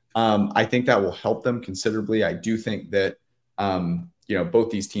game. I think that will help them considerably. I do think that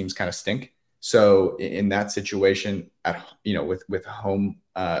both these teams kind of stink. So in that situation, with a home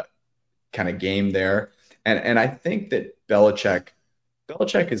kind of game there, and I think that Belichick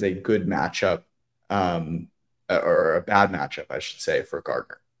is a good matchup, or a bad matchup, I should say, for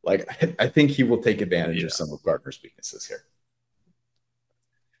Gardner. Like, I think he will take advantage of some of Gardner's weaknesses here.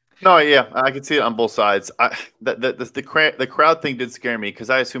 No, yeah, I can see it on both sides. The crowd thing did scare me, because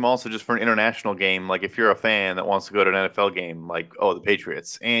I assume also just for an international game, like if you're a fan that wants to go to an NFL game, like, oh, the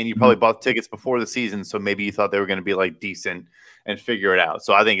Patriots, and you probably bought tickets before the season, so maybe you thought they were going to be like decent and figure it out.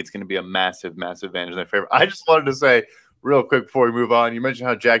 So I think it's going to be a massive, massive advantage in their favor. I just wanted to say real quick before we move on, you mentioned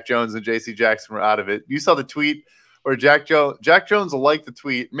how Jack Jones and J.C. Jackson were out of it. You saw the tweet where Jack Jones liked the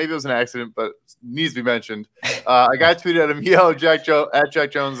tweet. Maybe it was an accident, but needs to be mentioned. A guy tweeted at him, "Yo, at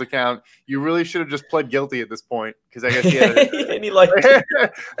Jack Jones' account, you really should have just pled guilty at this point," because I guess he had and he liked it.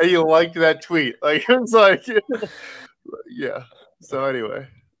 and he liked that tweet. Like, it was like, yeah. So anyway,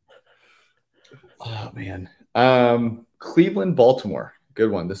 oh man, Cleveland, Baltimore,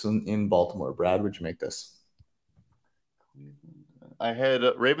 good one. This one in Baltimore. Brad, would you make this? I had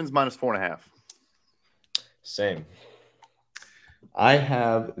Ravens -4.5. Same. I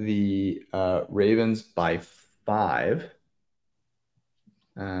have the Ravens by 5.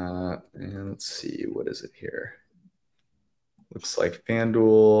 And let's see, what is it here? Looks like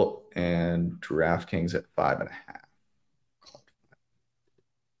FanDuel and DraftKings at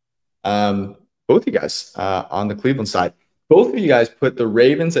 5.5. Both of you guys on the Cleveland side, both of you guys put the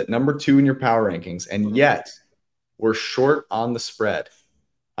Ravens at number 2 in your power rankings, and yet we're short on the spread.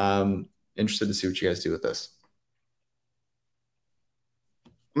 Interested to see what you guys do with this.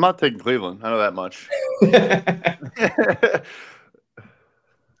 I'm not taking Cleveland. I know that much.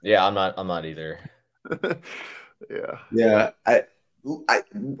 Yeah, I'm not either. Yeah.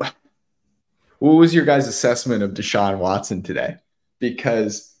 What was your guys' assessment of Deshaun Watson today?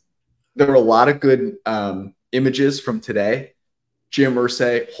 Because there were a lot of good images from today. Jim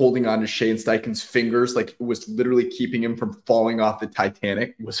Irsay holding on to Shane Steichen's fingers like it was literally keeping him from falling off the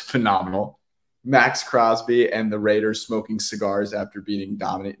Titanic was phenomenal. Max Crosby and the Raiders smoking cigars after beating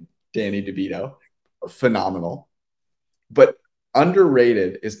dominant Danny DeVito, phenomenal. But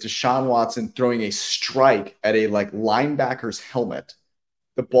underrated is Deshaun Watson throwing a strike at a linebacker's helmet,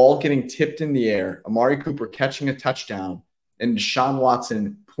 the ball getting tipped in the air, Amari Cooper catching a touchdown, and Deshaun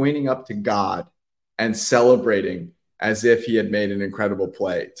Watson pointing up to God and celebrating as if he had made an incredible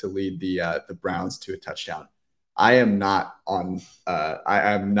play to lead the Browns to a touchdown. I am not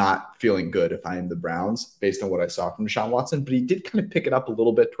feeling good if I am the Browns based on what I saw from Deshaun Watson, but he did kind of pick it up a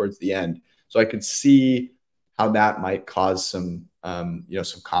little bit towards the end. So I could see how that might cause some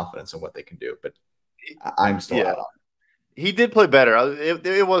confidence in what they can do, but I'm still out on it. He did play better.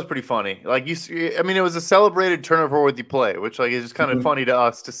 It was pretty funny. Like I mean, it was a celebrated turnover with you play, which like is just kind of funny to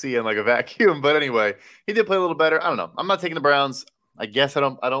us to see in like a vacuum. But anyway, he did play a little better. I don't know. I'm not taking the Browns. I guess I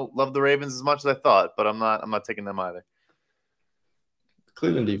don't love the Ravens as much as I thought, but I'm not taking them either.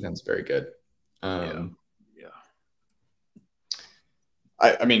 Cleveland defense very good. Yeah.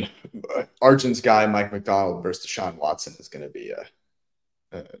 I mean, Arjun's guy Mike McDonald versus Deshaun Watson is going to be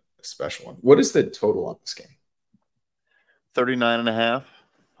a special one. What is the total on this game? 39.5,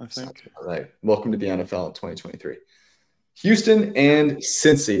 I think. All right. Welcome to the NFL in 2023. Houston and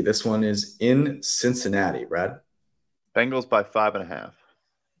Cincy. This one is in Cincinnati, Brad. Bengals by 5.5.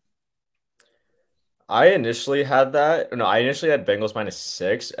 I initially had Bengals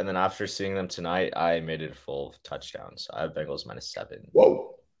 -6, and then after seeing them tonight, I made it a full touchdown. So I have Bengals -7.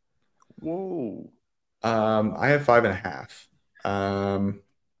 Whoa. Whoa. I have 5.5. I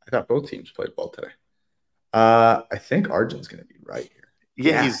thought both teams played well today. I think Arjun's going to be right here.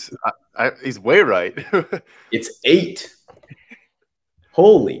 Yeah. He's way right. It's 8.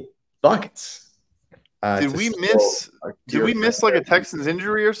 Holy buckets. Did we miss like a Texans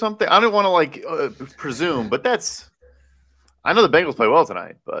injury or something? I don't want to like presume, but I know the Bengals play well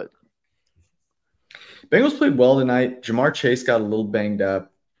tonight, but Bengals played well tonight. Jamar Chase got a little banged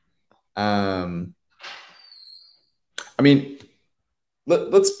up. I mean,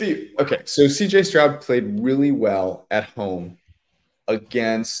 let's be okay. So CJ Stroud played really well at home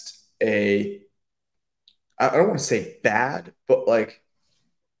against I don't want to say bad, but like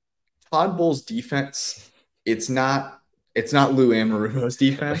Todd Bowles' defense, it's not Lou Anarumo's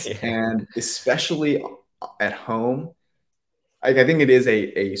defense, Yeah. and especially at home, I think it is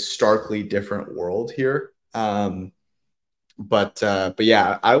a starkly different world here. But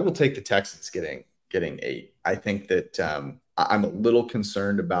yeah, I will take the Texans getting 8. I think that I'm a little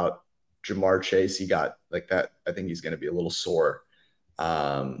concerned about Jamar Chase. He got like that. I think he's going to be a little sore.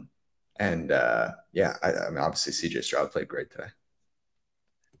 Yeah, I mean, obviously CJ Stroud played great today.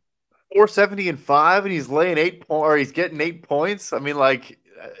 470-5, and he's laying 8 points, or he's getting 8 points. I mean, like,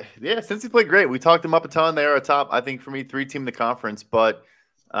 yeah, since he played great, we talked him up a ton. They're a top, I think, for me, 3-team in the conference. But,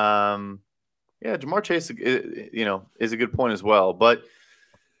 yeah, Jamar Chase, is a good point as well. But,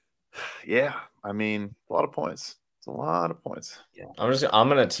 yeah, I mean, a lot of points. It's a lot of points. Yeah, I'm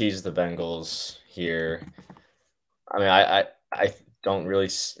gonna tease the Bengals here. I mean, I don't really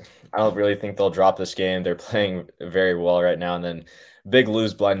think they'll drop this game. They're playing very well right now, and then big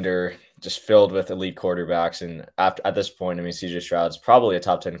lose blender just filled with elite quarterbacks. And at this point, I mean, CJ Stroud's probably a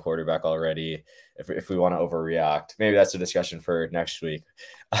top 10 quarterback already. If we want to overreact, maybe that's a discussion for next week.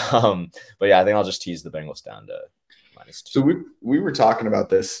 But yeah, I think I'll just tease the Bengals down to -2. So we were talking about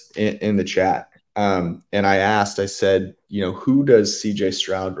this in the chat, and I said, who does CJ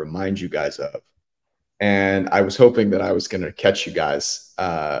Stroud remind you guys of? And I was hoping that I was going to catch you guys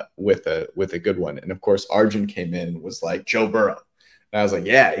with a good one. And of course, Arjun came in and was like Joe Burrow. And I was like,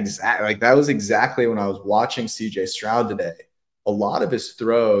 yeah, exactly. Like that was exactly when I was watching CJ Stroud today. A lot of his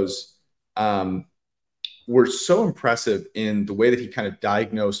throws were so impressive in the way that he kind of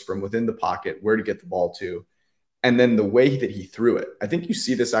diagnosed from within the pocket where to get the ball to, and then the way that he threw it. I think you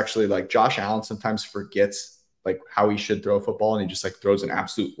see this actually, like Josh Allen sometimes forgets like how he should throw a football, and he just like throws an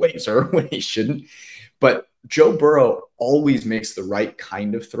absolute laser when he shouldn't. But Joe Burrow always makes the right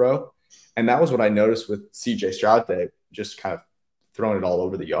kind of throw. And that was what I noticed with CJ Stroud today, just kind of throwing it all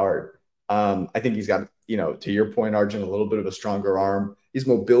over the yard. I think he's got, to your point, Arjun, a little bit of a stronger arm. His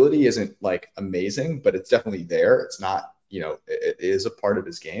mobility isn't like amazing, but it's definitely there. It's not, it is a part of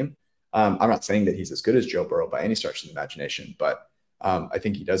his game. I'm not saying that he's as good as Joe Burrow by any stretch of the imagination, but I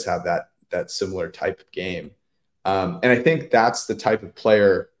think he does have that similar type of game. And I think that's the type of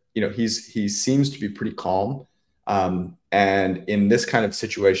player, he seems to be pretty calm. And in this kind of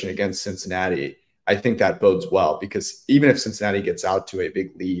situation against Cincinnati, I think that bodes well, because even if Cincinnati gets out to a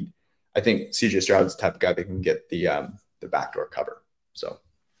big lead, I think CJ Stroud's the type of guy that can get the backdoor cover. So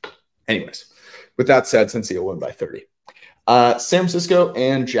anyways, with that said, Cincy will win by 30. San Francisco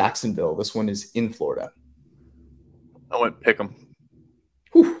and Jacksonville. This one is in Florida. I went pick 'em.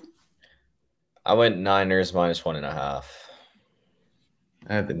 Whew. I went Niners -1.5.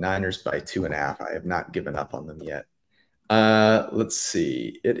 I have the Niners by 2.5. I have not given up on them yet. Let's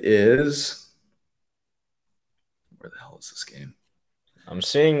see. It is. Where the hell is this game? I'm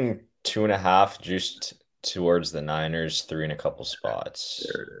seeing 2.5 juiced towards the Niners, 3 in a couple spots.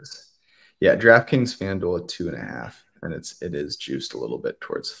 There it is. Yeah, DraftKings FanDuel at 2.5, and it is juiced a little bit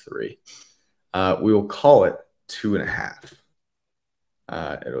towards 3. We will call it 2.5.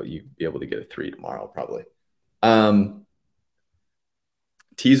 You'll be able to get a 3 tomorrow, probably.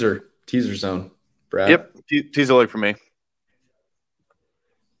 Teaser zone, Brad. Yep, teaser leg for me.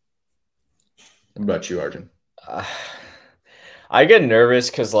 What about you, Arjun? Uh, I get nervous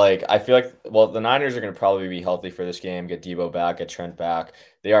because I feel like the Niners are going to probably be healthy for this game. Get Debo back, get Trent back.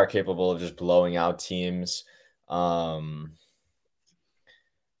 They are capable of just blowing out teams. Um,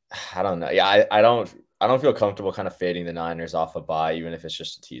 I don't know. Yeah, I don't feel comfortable kind of fading the Niners off a bye, even if it's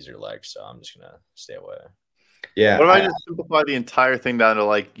just a teaser leg. So I'm just gonna stay away. Yeah. What if I just simplify the entire thing down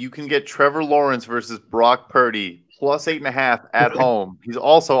to you can get Trevor Lawrence versus Brock Purdy plus 8.5 at home. He's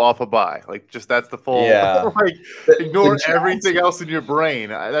also off a bye. Just that's the full. Yeah. Ignore the everything else in your brain.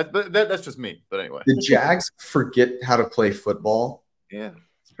 That's just me. But anyway, the Jags forget how to play football. Yeah,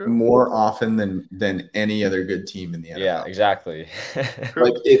 it's true. More often than any other good team in the NFL. Yeah, exactly.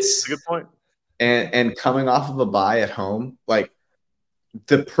 It's a good point. And coming off of a bye at home,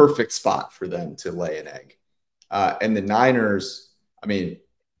 the perfect spot for them to lay an egg. And the Niners, I mean,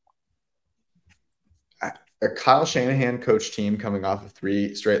 a Kyle Shanahan coach team coming off of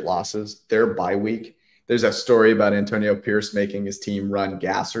 3 straight losses, their bye week. There's a story about Antonio Pierce making his team run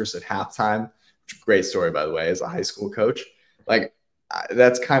gassers at halftime. Great story, by the way, as a high school coach.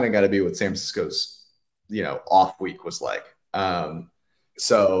 That's kind of got to be what San Francisco's, off week was like.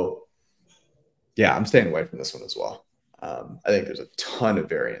 So, yeah, I'm staying away from this one as well. I think there's a ton of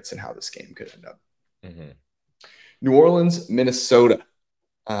variance in how this game could end up. Mm-hmm. New Orleans, Minnesota.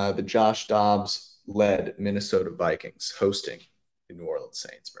 The Josh Dobbs-led Minnesota Vikings hosting the New Orleans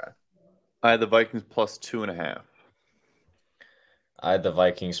Saints, Brad. I had the Vikings plus 2.5. I had the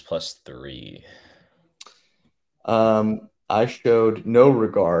Vikings plus 3. I showed no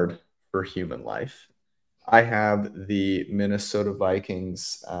regard for human life. I have the Minnesota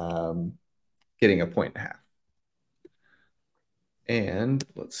Vikings getting 1.5. And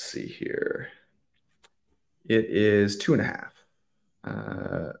let's see here. It is 2.5.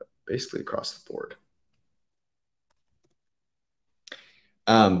 Basically across the board.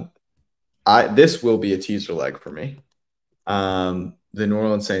 This will be a teaser leg for me. The New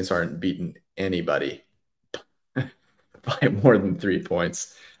Orleans Saints aren't beating anybody by more than 3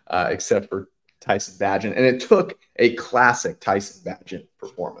 points, except for Tyson Bagent. And it took a classic Tyson Bagent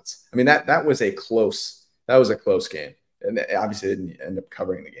performance. I mean, that was a close game. And obviously they didn't end up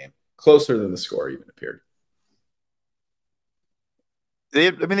covering the game. Closer than the score even appeared. They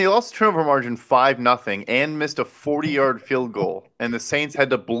lost turnover margin 5-0 and missed a 40-yard field goal, and the Saints had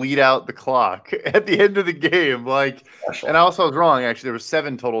to bleed out the clock at the end of the game. And I was wrong. Actually, there were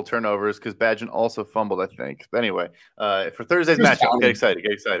 7 total turnovers because Bagent also fumbled, I think. But anyway, for Thursday's matchup, get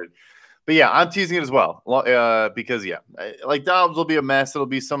excited. But yeah, I'm teasing it as well because Dobbs will be a mess. It'll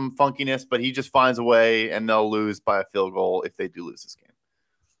be some funkiness, but he just finds a way, and they'll lose by a field goal if they do lose this game.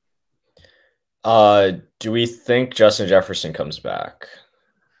 Do we think Justin Jefferson comes back?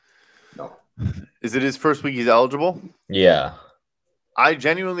 No. Is it his first week he's eligible? Yeah. I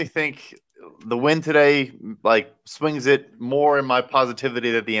genuinely think the win today swings it more in my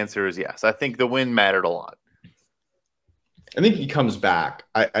positivity that the answer is yes. I think the win mattered a lot. I think he comes back.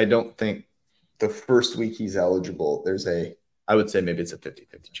 I don't think the first week he's eligible, I would say maybe it's a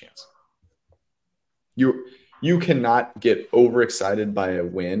 50-50 chance. You cannot get overexcited by a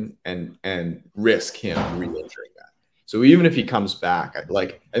win and risk him re-injuring that. So even if he comes back,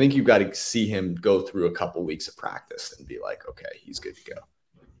 I think you've got to see him go through a couple weeks of practice and be like, okay, he's good to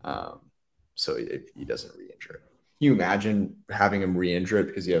go. So he doesn't re-injure it. Can you imagine having him re-injure it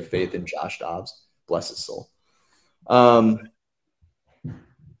because you have faith in Josh Dobbs? Bless his soul. All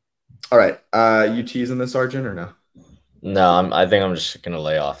right. You teasing this, Arjun, or no? No, I think I'm just gonna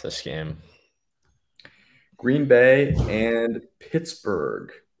lay off this game. Green Bay and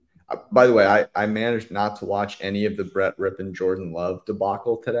Pittsburgh. By the way, I managed not to watch any of the Brett Rippon Jordan Love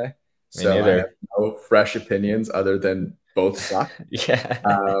debacle today. So I have no fresh opinions other than both suck. Yeah.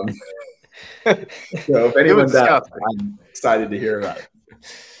 So if anyone does, I'm excited to hear about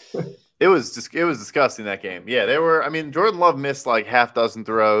it. It was disgusting, that game. Yeah, Jordan Love missed half dozen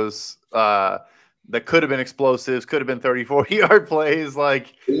throws that could have been explosives, could have been 30, 40-yard plays.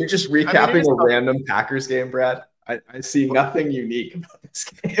 You're just recapping a random Packers game, Brad. I see nothing unique about this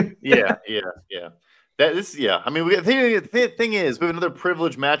game. Yeah. The thing is, we have another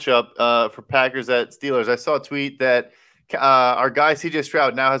privileged matchup for Packers at Steelers. I saw a tweet that our guy CJ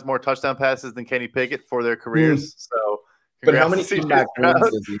Stroud now has more touchdown passes than Kenny Pickett for their careers. So, but how many comeback wins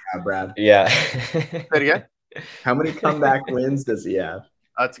does he have, Brad? Yeah. Say it again. How many comeback wins does he have?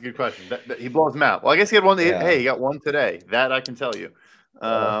 That's a good question. He blows them out. Well, I guess he had one. Yeah. Hey, he got one today. That I can tell you.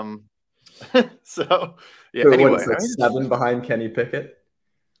 So anyway, what is that, 7 behind Kenny Pickett?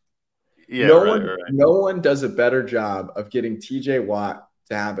 Yeah, no one does a better job of getting TJ Watt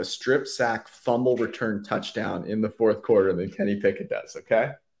to have a strip sack, fumble return touchdown in the fourth quarter than Kenny Pickett does.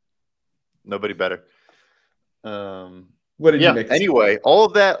 Okay. Nobody better. What did you make? Anyway, all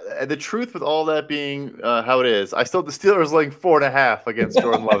of that, the truth with all that being how it is, I still the Steelers laying 4.5 against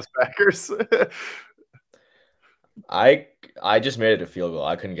Jordan Love's Packers. I just made it a field goal.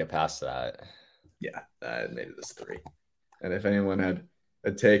 I couldn't get past that. Yeah, I made it as 3. And if anyone had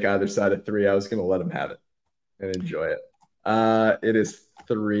a take either side of 3, I was going to let them have it and enjoy it. It is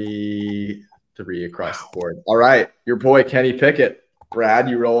 3 across the board. All right, your boy Kenny Pickett. Brad,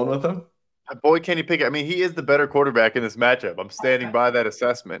 you rolling with him? My boy Kenny Pickett. I mean, he is the better quarterback in this matchup. I'm standing by that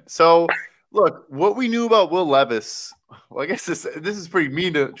assessment. So, look, what we knew about Will Levis. Well, I guess this is pretty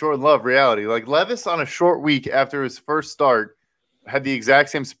mean to Jordan Love reality. Like Levis on a short week after his first start had the exact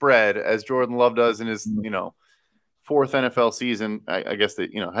same spread as Jordan Love does in his, 4th NFL season. I guess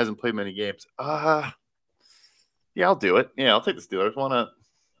that, hasn't played many games. Yeah, I'll do it. Yeah, I'll take the Steelers. Why not?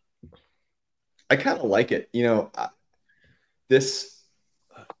 I kind of like it.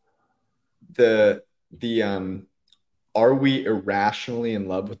 Are we irrationally in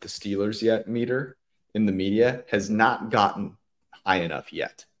love with the Steelers yet meter in the media has not gotten high enough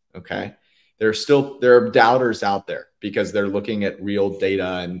yet. Okay. There are doubters out there because they're looking at real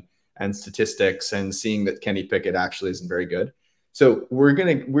data and statistics and seeing that Kenny Pickett actually isn't very good. So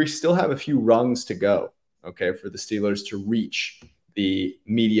we still have a few rungs to go. Okay. For the Steelers to reach the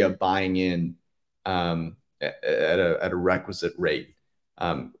media buying in at a requisite rate.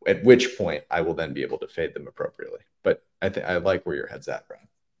 At which point I will then be able to fade them appropriately. But I like where your head's at, Brad.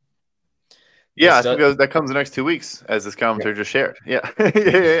 Yeah, I think that comes the next 2 weeks, as this commentary just shared. Yeah,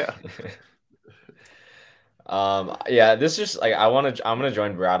 yeah. This is just like I'm gonna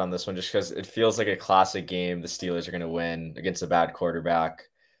join Brad on this one just because it feels like a classic game. The Steelers are gonna win against a bad quarterback.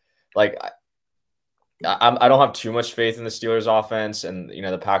 Like I don't have too much faith in the Steelers offense, and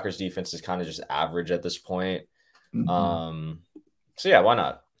the Packers defense is kind of just average at this point. Mm-hmm. So yeah, why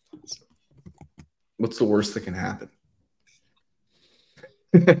not? What's the worst that can happen?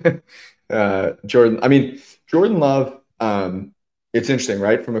 Jordan Love, it's interesting,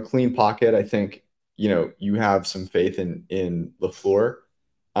 right? From a clean pocket, I think, you have some faith in LaFleur,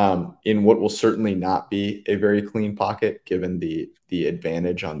 in what will certainly not be a very clean pocket, given the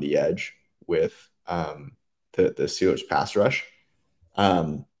advantage on the edge with the Steelers pass rush.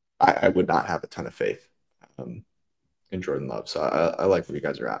 I would not have a ton of faith in Jordan Love. So I like where you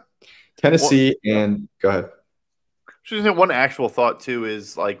guys are at. Tennessee and go ahead. Just one actual thought too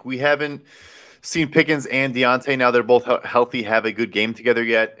is like we haven't seen Pickens and Deontay, now they're both healthy, have a good game together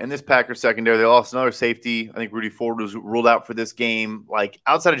yet. And this Packers secondary, they lost another safety. I think Rudy Ford was ruled out for this game. Like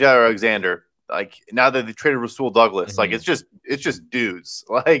outside of Jair Alexander, like now that they traded Rasul Douglas, like it's just dudes.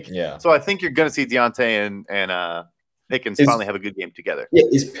 Like So I think you're gonna see Deontay and Pickens finally have a good game together. Yeah,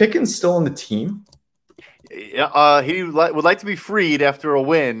 is Pickens still on the team? Yeah, he would like to be freed after a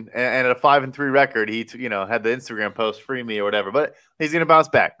win and at a 5-3 record. He, had the Instagram post "free me" or whatever. But he's going to bounce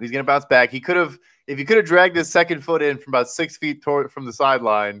back. He could have, if he could have dragged his second foot in from about 6 feet from the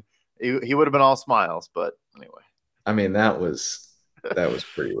sideline, he would have been all smiles. But anyway, I mean that was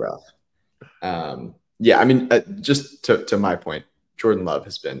pretty rough. Just to my point, Jordan Love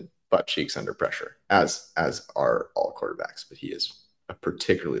has been butt cheeks under pressure, as are all quarterbacks, but he is a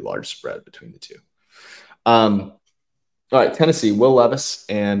particularly large spread between the two. All right, Tennessee, Will Levis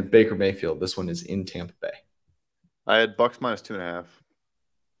and Baker Mayfield. This one is in Tampa Bay. I had Bucks -2.5.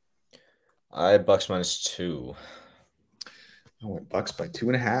 I had Bucks -2. I went Bucks by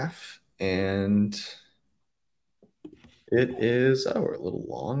 2.5, and it is we're a little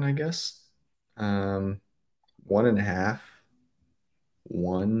long, I guess. 1.5.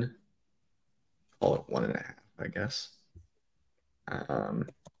 Call it 1.5, I guess.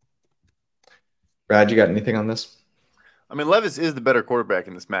 Brad, you got anything on this? I mean, Levis is the better quarterback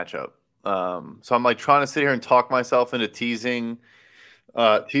in this matchup. So I'm like trying to sit here and talk myself into teasing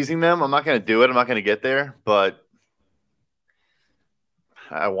them. I'm not going to do it. I'm not going to get there, but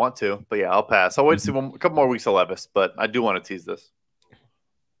I want to. But yeah, I'll pass. I'll wait to see a couple more weeks of Levis, but I do want to tease this.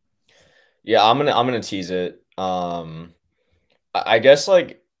 Yeah, I'm gonna tease it. I guess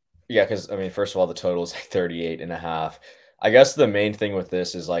because first of all, the total is 38.5. I guess the main thing with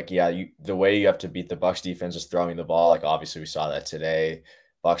this is the way you have to beat the Bucs defense is throwing the ball. Like obviously we saw that today.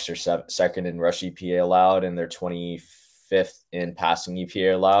 Bucs are second in rush EPA allowed, and they're 25th in passing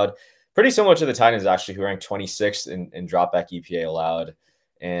EPA allowed. Pretty similar to the Titans actually, who ranked 26th in dropback EPA allowed,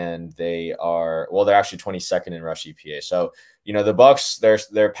 and they're actually 22nd in rush EPA. So the Bucs,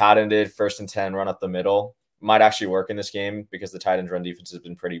 they're patented 1st and 10 run up the middle. Might actually work in this game because the Titans run defense has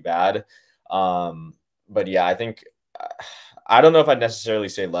been pretty bad. But yeah, I think. I don't know if I'd necessarily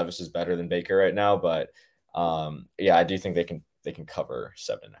say Levis is better than Baker right now, but I do think they can cover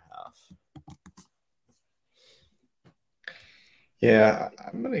 7.5. Yeah,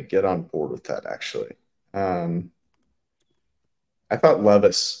 I'm gonna get on board with that actually. Um, I thought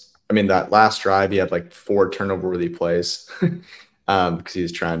Levis. I mean, that last drive, he had like 4 turnover-worthy plays, because he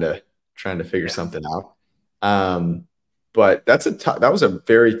was trying to figure Yeah. something out. But that was a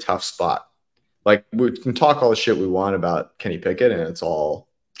very tough spot. Like we can talk all the shit we want about Kenny Pickett, and it's all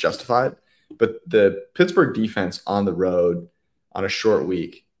justified. But the Pittsburgh defense on the road on a short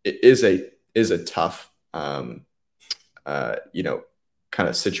week is a tough, you know, kind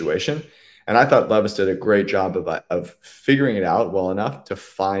of situation. And I thought Levis did a great job of figuring it out well enough to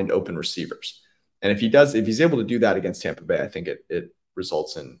find open receivers. And if he's able to do that against Tampa Bay, I think it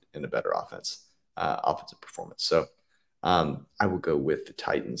results in a better offensive performance. So I will go with the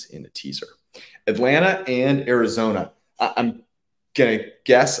Titans in the teaser. Atlanta and Arizona. I'm gonna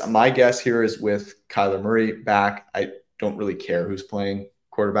guess. My guess here is with Kyler Murray back. I don't really care who's playing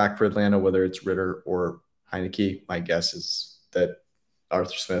quarterback for Atlanta, whether it's Ritter or Heineke. My guess is that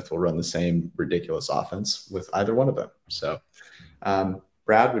Arthur Smith will run the same ridiculous offense with either one of them. So,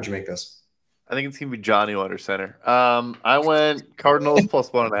 Brad, would you make this? I think it's gonna be Johnny under center. I went Cardinals plus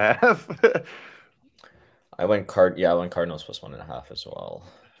 1.5. I went Cardinals plus 1.5 as well.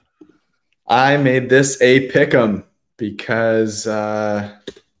 I made this a pick 'em because, yeah,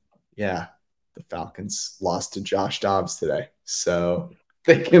 the Falcons lost to Josh Dobbs today, so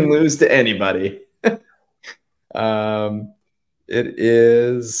they can lose to anybody. It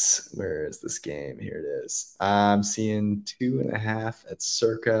is, where is this game? Here it is. I'm seeing 2.5 at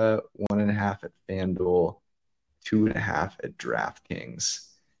Circa, 1.5 at FanDuel, 2.5 at DraftKings.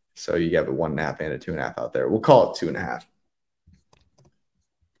 So you have a 1.5 and a 2.5 out there. We'll call it 2.5.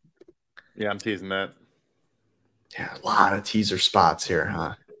 Yeah, I'm teasing that. Yeah, a lot of teaser spots here,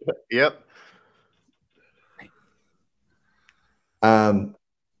 huh? Yep.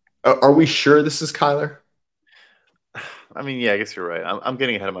 Are we sure this is Kyler? I mean, yeah, I guess you're right. I'm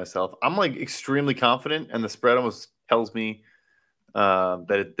getting ahead of myself. I'm like extremely confident, and the spread almost tells me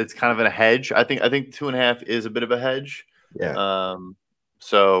that it's kind of in a hedge. I think 2.5 is a bit of a hedge. Yeah.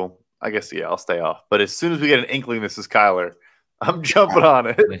 So I guess I'll stay off. But as soon as we get an inkling this is Kyler, I'm jumping on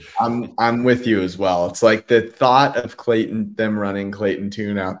it. I'm with you as well. It's like the thought of them running Clayton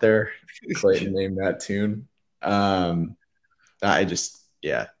Tune out there. Clayton named that tune.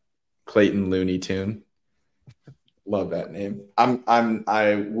 Clayton Looney Tune. Love that name.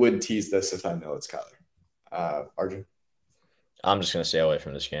 I would tease this if I know it's Kyler. Arjun. I'm just gonna stay away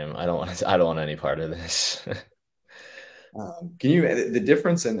from this game. I don't want any part of this. The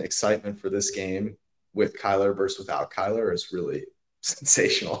difference in excitement for this game with Kyler versus without Kyler is really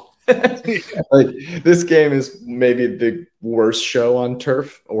sensational. Like, this game is maybe the worst show on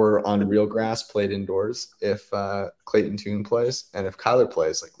turf or on real grass played indoors if Clayton Tune plays, and if Kyler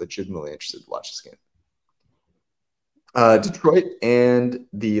plays, like legitimately interested to watch this game. Detroit and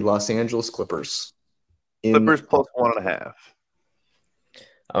the Los Angeles Clippers. Clippers plus 1.5.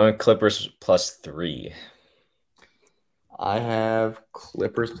 I went Clippers plus 3. I have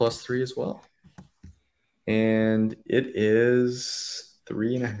Clippers plus 3 as well. And it is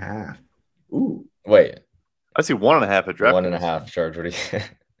 3.5. Ooh. Wait. I see 1.5 at DraftKings. 1.5 charge. What do you?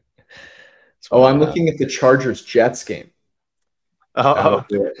 I'm looking at the Chargers Jets game. Oh.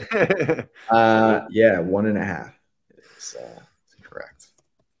 Yeah, 1.5. It's correct.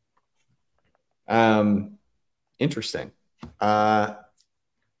 Interesting. Brad,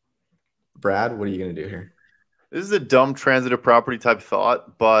 what are you going to do here? This is a dumb transitive property type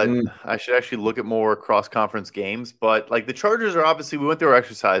thought, but I should actually look at more cross-conference games. But like the Chargers are obviously, we went through our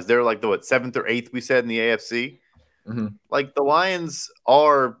exercise. They're like the 7th or 8th we said in the AFC. Mm-hmm. Like the Lions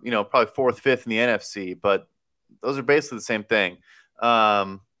are, probably 4th, 5th in the NFC, but those are basically the same thing.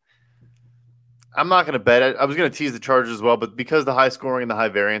 I'm not going to bet it. I was going to tease the Chargers as well, but because the high scoring and the high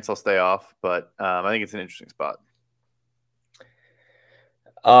variance, I'll stay off. But I think it's an interesting spot.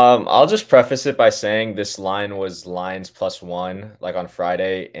 I'll just preface it by saying this line was Lions plus 1 like on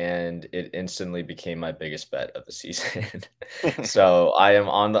Friday, and it instantly became my biggest bet of the season. So I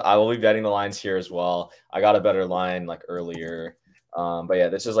will be betting the Lions here as well. I got a better line like earlier. But yeah,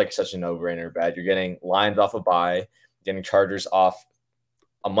 this is like such a no-brainer bet. You're getting Lions off a bye, getting Chargers off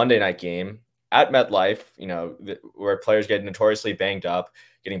a Monday night game at MetLife, where players get notoriously banged up,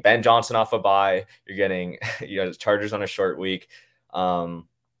 getting Ben Johnson off a bye. You're getting Chargers on a short week.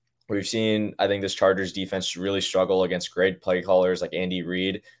 We've seen, I think, this Chargers defense really struggle against great play callers like Andy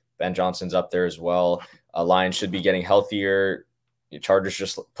Reid. Ben Johnson's up there as well. Lions should be getting healthier. Chargers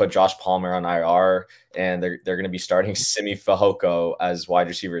just put Josh Palmer on IR, and they're going to be starting Simi Fehoko as wide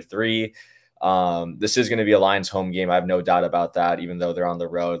receiver 3. This is going to be a Lions home game. I have no doubt about that, even though they're on the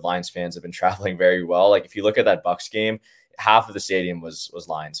road. Lions fans have been traveling very well. Like if you look at that Bucs game, half of the stadium was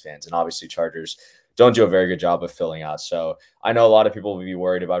Lions fans, and obviously Chargers don't do a very good job of filling out. So I know a lot of people will be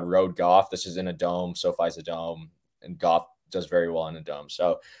worried about road Goff. This is in a dome. SoFi's a dome, and Goff does very well in a dome.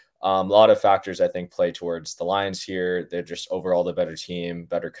 So a lot of factors, I think, play towards the Lions here. They're just overall the better team,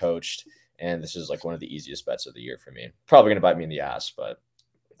 better coached, and this is like one of the easiest bets of the year for me. Probably going to bite me in the ass, but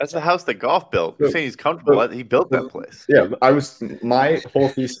that's the house that Goff built. You're saying he's comfortable. He built that place. Yeah, my whole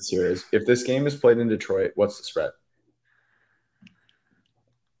thesis here is if this game is played in Detroit, what's the spread?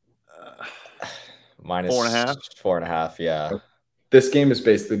 Minus 4.5. 4.5, yeah. This game is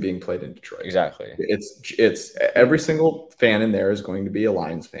basically being played in Detroit. Exactly. It's every single fan in there is going to be a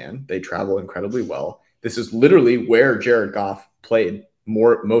Lions fan. They travel incredibly well. This is literally where Jared Goff played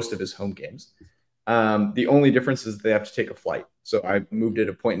most of his home games. The only difference is they have to take a flight. So I moved it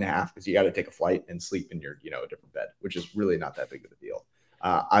 1.5 points because you got to take a flight and sleep in your, a different bed, which is really not that big of a deal.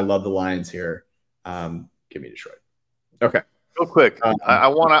 I love the Lions here. Give me Detroit. Okay. Real quick,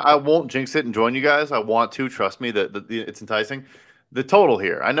 I won't jinx it and join you guys. I want to, trust me, that it's enticing. The total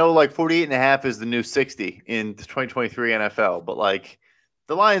here, I know like 48.5 is the new 60 in the 2023 NFL, but like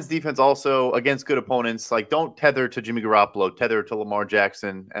the Lions defense also against good opponents, like don't tether to Jimmy Garoppolo, tether to Lamar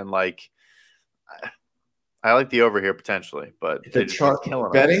Jackson, and like I like the over here potentially, but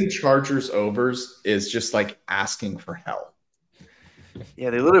betting Chargers overs is just like asking for help.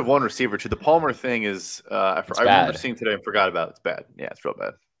 Yeah, they literally have one receiver too. The Palmer thing is, I remember seeing today and forgot about it. It's bad. Yeah, it's real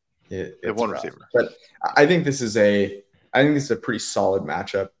bad. They have one receiver. But I think this is a pretty solid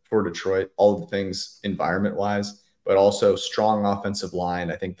matchup for Detroit. All of the things environment-wise, but also strong offensive line.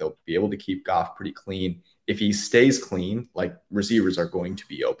 I think they'll be able to keep Goff pretty clean. If he stays clean, like receivers are going to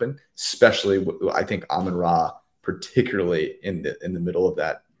be open, especially I think Amon-Ra, particularly in the middle of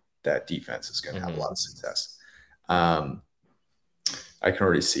that defense, is going to have a lot of success. I can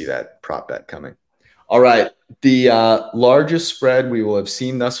already see that prop bet coming. All right. The largest spread we will have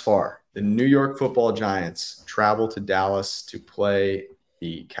seen thus far. The New York Football Giants travel to Dallas to play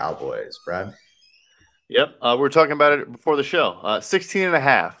the Cowboys. Brad? Yep. We were talking about it before the show.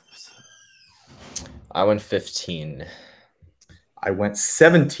 16.5. I went 15. I went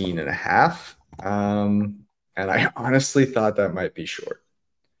 17.5. And I honestly thought that might be short.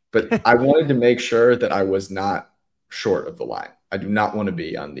 But I wanted to make sure that I was not short of the line. I do not want to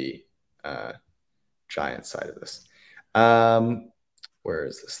be on the Giants side of this. Where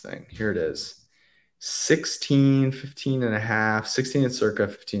is this thing? Here it is. 16, 15.5, 16 and circa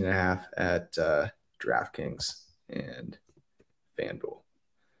 15.5 at DraftKings and FanDuel.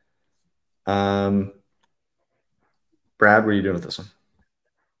 Brad, what are you doing with this one?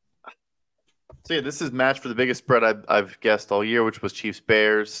 So yeah, this is match for the biggest spread I've guessed all year, which was Chiefs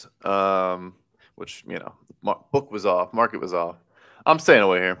Bears. Which book was off, market was off. I'm staying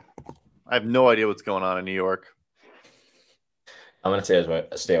away here. I have no idea what's going on in New York. I'm gonna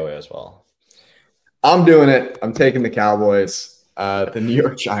stay away as well. I'm doing it. I'm taking the Cowboys, the New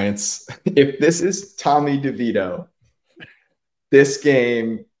York Giants. If this is Tommy DeVito, this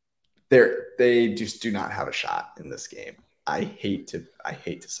game, they just do not have a shot in this game. I hate to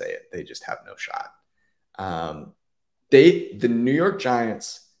say it. They just have no shot. The New York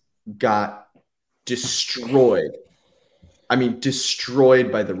Giants got destroyed. I mean,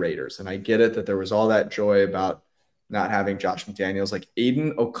 destroyed by the Raiders. And I get it that there was all that joy about not having Josh McDaniels. Like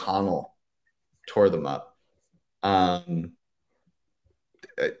Aiden O'Connell tore them up. Yeah,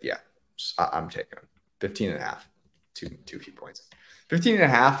 I'm taking them. 15.5, two key points.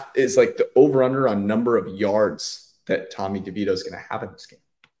 15.5 is like the over-under on number of yards that Tommy DeVito is going to have in this game.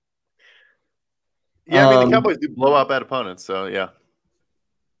 Yeah, I mean, the Cowboys do blow out bad opponents, so yeah.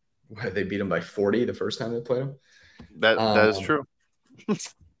 They beat them by 40 the first time they played them. That is true.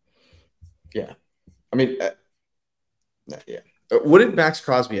 Yeah. I mean, yeah. What did Max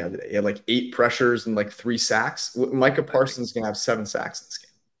Crosby have today? He had like 8 pressures and like 3 sacks. Micah Parsons is going to have 7 sacks in this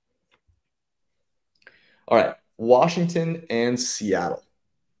game. All right. Washington and Seattle.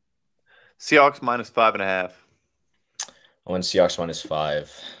 Seahawks -5.5. I went Seahawks -5.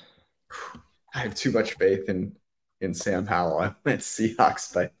 I have too much faith in Sam Howell. I went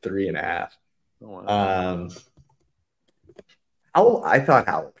Seahawks by 3.5. Oh, wow. I thought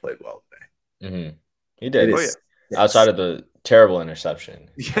Howell played well today. Mm-hmm. He did. Yeah. Outside of the terrible interception.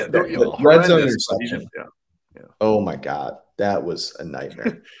 Yeah, the red zone interception. Yeah. Oh my God, that was a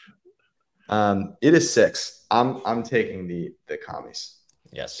nightmare. It is 6. I'm taking the commies.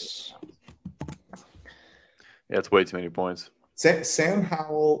 Yes. Yeah, it's way too many points. Sam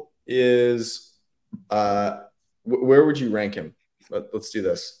Howell is where would you rank him? Let's do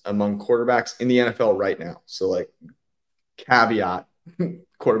this among quarterbacks in the NFL right now. So like caveat,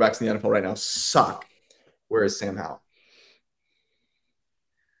 quarterbacks in the NFL right now suck. Where is Sam Howell?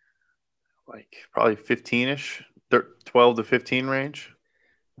 like probably 15-ish, 12 to 15 range,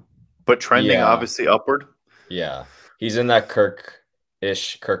 but trending obviously upward. Yeah, he's in that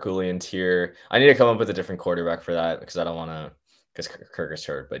Kirk-ish, Kirk-Julian tier. I need to come up with a different quarterback for that because I don't want to, because Kirk is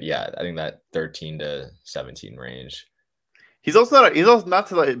hurt. But yeah, I think that 13 to 17 range. He's also not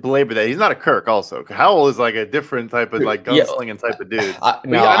to like belabor that. He's not a Kirk. Also, Howell is like a different type of like gunslinging type of dude. I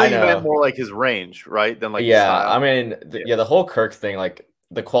know you meant more like his range, right? Than like his style. I mean, the whole Kirk thing, like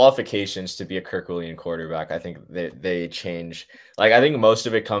the qualifications to be a Kirk-Julian quarterback, I think they change. Like I think most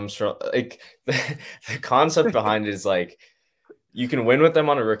of it comes from like the concept behind it is like you can win with them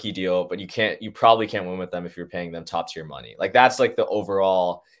on a rookie deal, but you probably can't win with them if you're paying them top tier money. Like that's like the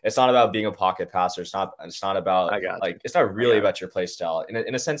overall. It's not about being a pocket passer. It's not about like it's not really about your play style.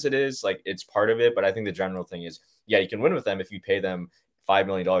 In a sense, it is like it's part of it, but I think the general thing is you can win with them if you pay them $5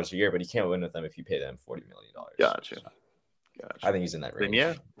 million a year, but you can't win with them if you pay them $40 million. Gotcha. I think he's in that range.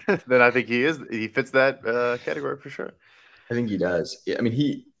 Then then I think he fits that category for sure. I think he does. I mean,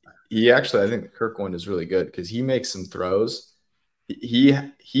 he actually, I think the Kirk one is really good because he makes some throws. He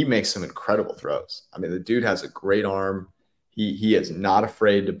makes some incredible throws. I mean, the dude has a great arm. He is not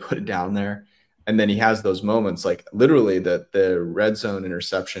afraid to put it down there. And then he has those moments like literally the red zone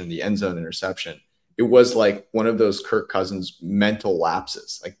interception, the end zone interception. It was like one of those Kirk Cousins mental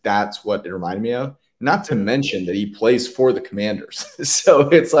lapses. Like that's what it reminded me of. Not to mention that he plays for the Commanders. So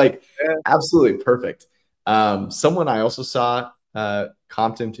it's like absolutely perfect. Someone I also saw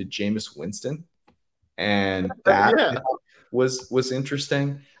comped him to Jameis Winston. And that was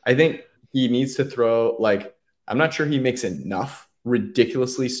interesting. I think he needs to throw like I'm not sure he makes enough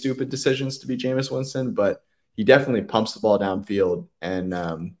ridiculously stupid decisions to be Jameis Winston, but he definitely pumps the ball downfield. And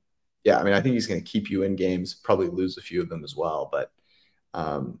I mean, I think he's going to keep you in games, probably lose a few of them as well. But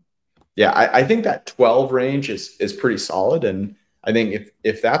I think that 12 range is pretty solid. And I think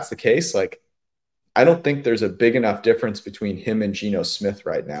if that's the case, like I don't think there's a big enough difference between him and Geno Smith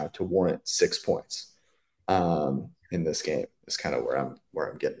right now to warrant 6 points in this game. Is kind of where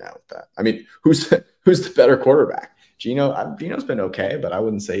I'm getting at with that. I mean, who's the better quarterback? Geno's been okay, but I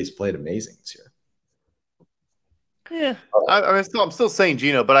wouldn't say he's played amazing this year. Yeah, I'm still saying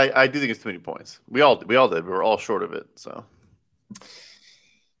Geno, but I do think it's too many points. We all did. But we're all short of it. So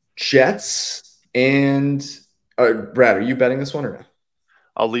Jets and Brad, are you betting this one or no?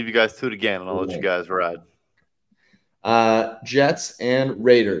 I'll leave you guys to it again, and I'll let you guys ride. Jets and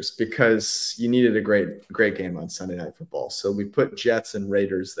Raiders because you needed a great game on Sunday Night Football. So we put Jets and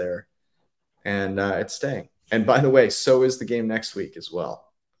Raiders there, and it's staying. And by the way, so is the game next week as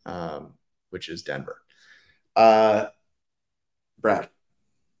well, which is Denver. Brad.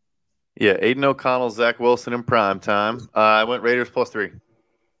 Yeah, Aiden O'Connell, Zach Wilson in prime time. I went Raiders +3.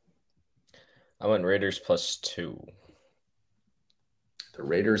 I went Raiders +2. The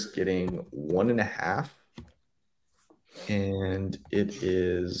Raiders getting 1.5. And it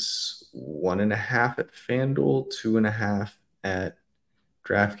is 1.5 at FanDuel, 2.5 at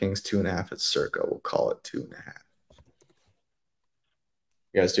DraftKings, 2.5 at Circa. We'll call it 2.5.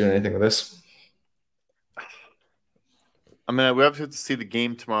 You guys doing anything with this? I mean, we obviously have to see the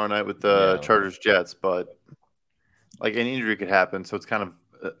game tomorrow night with the Chargers Jets, but like any injury could happen, so it's kind of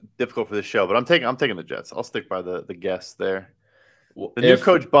difficult for the show. But I'm taking the Jets. I'll stick by the guess there. The new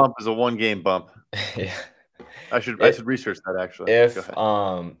coach bump is a 1-game bump. Yeah. I should research that actually. If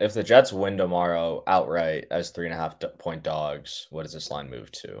the Jets win tomorrow outright as 3.5 point dogs, what does this line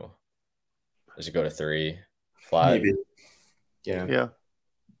move to? Does it go to 3 flat? Maybe. Yeah.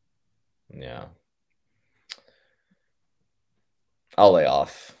 I'll lay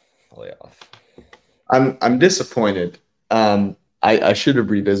off. I'm disappointed. I should have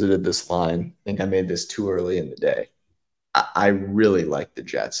revisited this line. I think I made this too early in the day. I really like the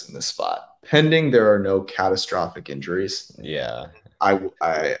Jets in this spot. Pending there are no catastrophic injuries. Yeah. I will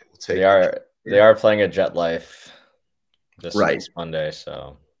take they are playing a Jet Life this Monday,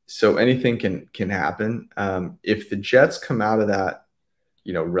 so anything can happen. If the Jets come out of that,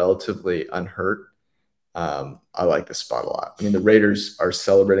 relatively unhurt, I like this spot a lot. I mean, the Raiders are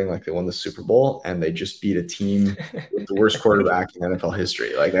celebrating like they won the Super Bowl and they just beat a team with the worst quarterback in NFL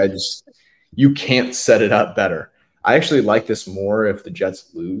history. Like you can't set it up better. I actually like this more if the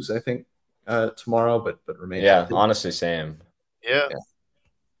Jets lose, I think, tomorrow, but remain. Yeah, honestly, same. Yeah.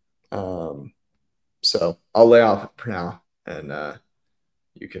 So I'll lay off for now, and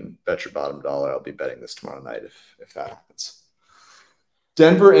you can bet your bottom dollar I'll be betting this tomorrow night if that happens.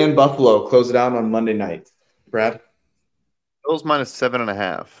 Denver and Buffalo close it out on Monday night. Brad? Bills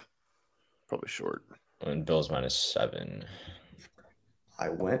 -7.5. Probably short. And Bills -7. I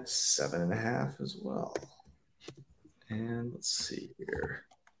went 7.5 as well. And let's see here.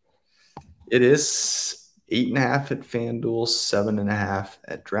 It is 8.5 at FanDuel, 7.5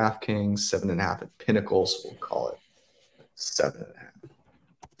 at DraftKings, 7.5 at Pinnacle. So we'll call it 7.5.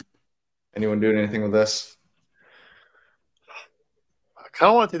 Anyone doing anything with this? I kind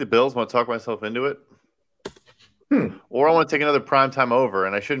of want to take the Bills. Want to talk myself into it. Or I want to take another primetime over,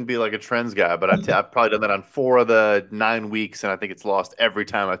 and I shouldn't be like a trends guy, but I've probably done that on 4 of the 9 weeks, and I think it's lost every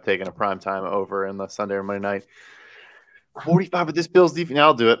time I've taken a primetime over in the Sunday or Monday night. 45 with this Bills defense.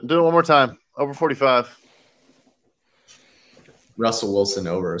 I'll do it. Do it one more time. Over 45. Russell Wilson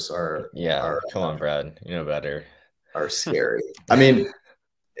overs are come on, Brad. You know better. Are scary. I mean,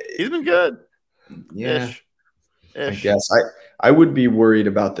 he's been good. Yeah. Ish. I guess I would be worried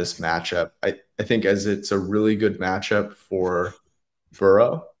about this matchup. I think as it's a really good matchup for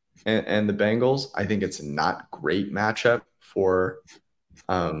Burrow and the Bengals, I think it's a not great matchup for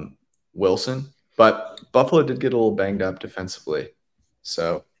Wilson. But Buffalo did get a little banged up defensively.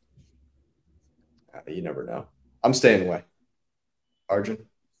 So you never know. I'm staying away. Arjun?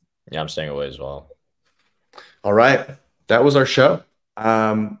 Yeah, I'm staying away as well. All right. That was our show.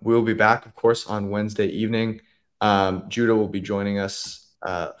 We'll be back, of course, on Wednesday evening. Judah will be joining us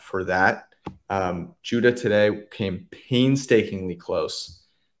for that. Judah today came painstakingly close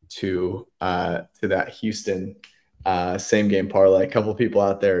to that Houston same game parlay. A couple of people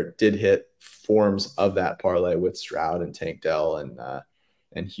out there did hit forms of that parlay with Stroud and Tank Dell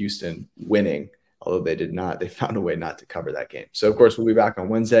and Houston winning, although they did not. They found a way not to cover that game. So, of course, we'll be back on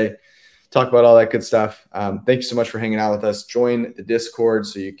Wednesday. Talk about all that good stuff. Thank you so much for hanging out with us. Join the Discord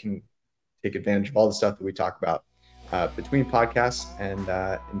so you can take advantage of all the stuff that we talk about between podcasts and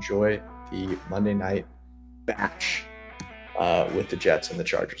enjoy the Monday night batch with the Jets and the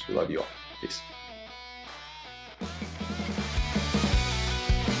Chargers. We love you all. Peace.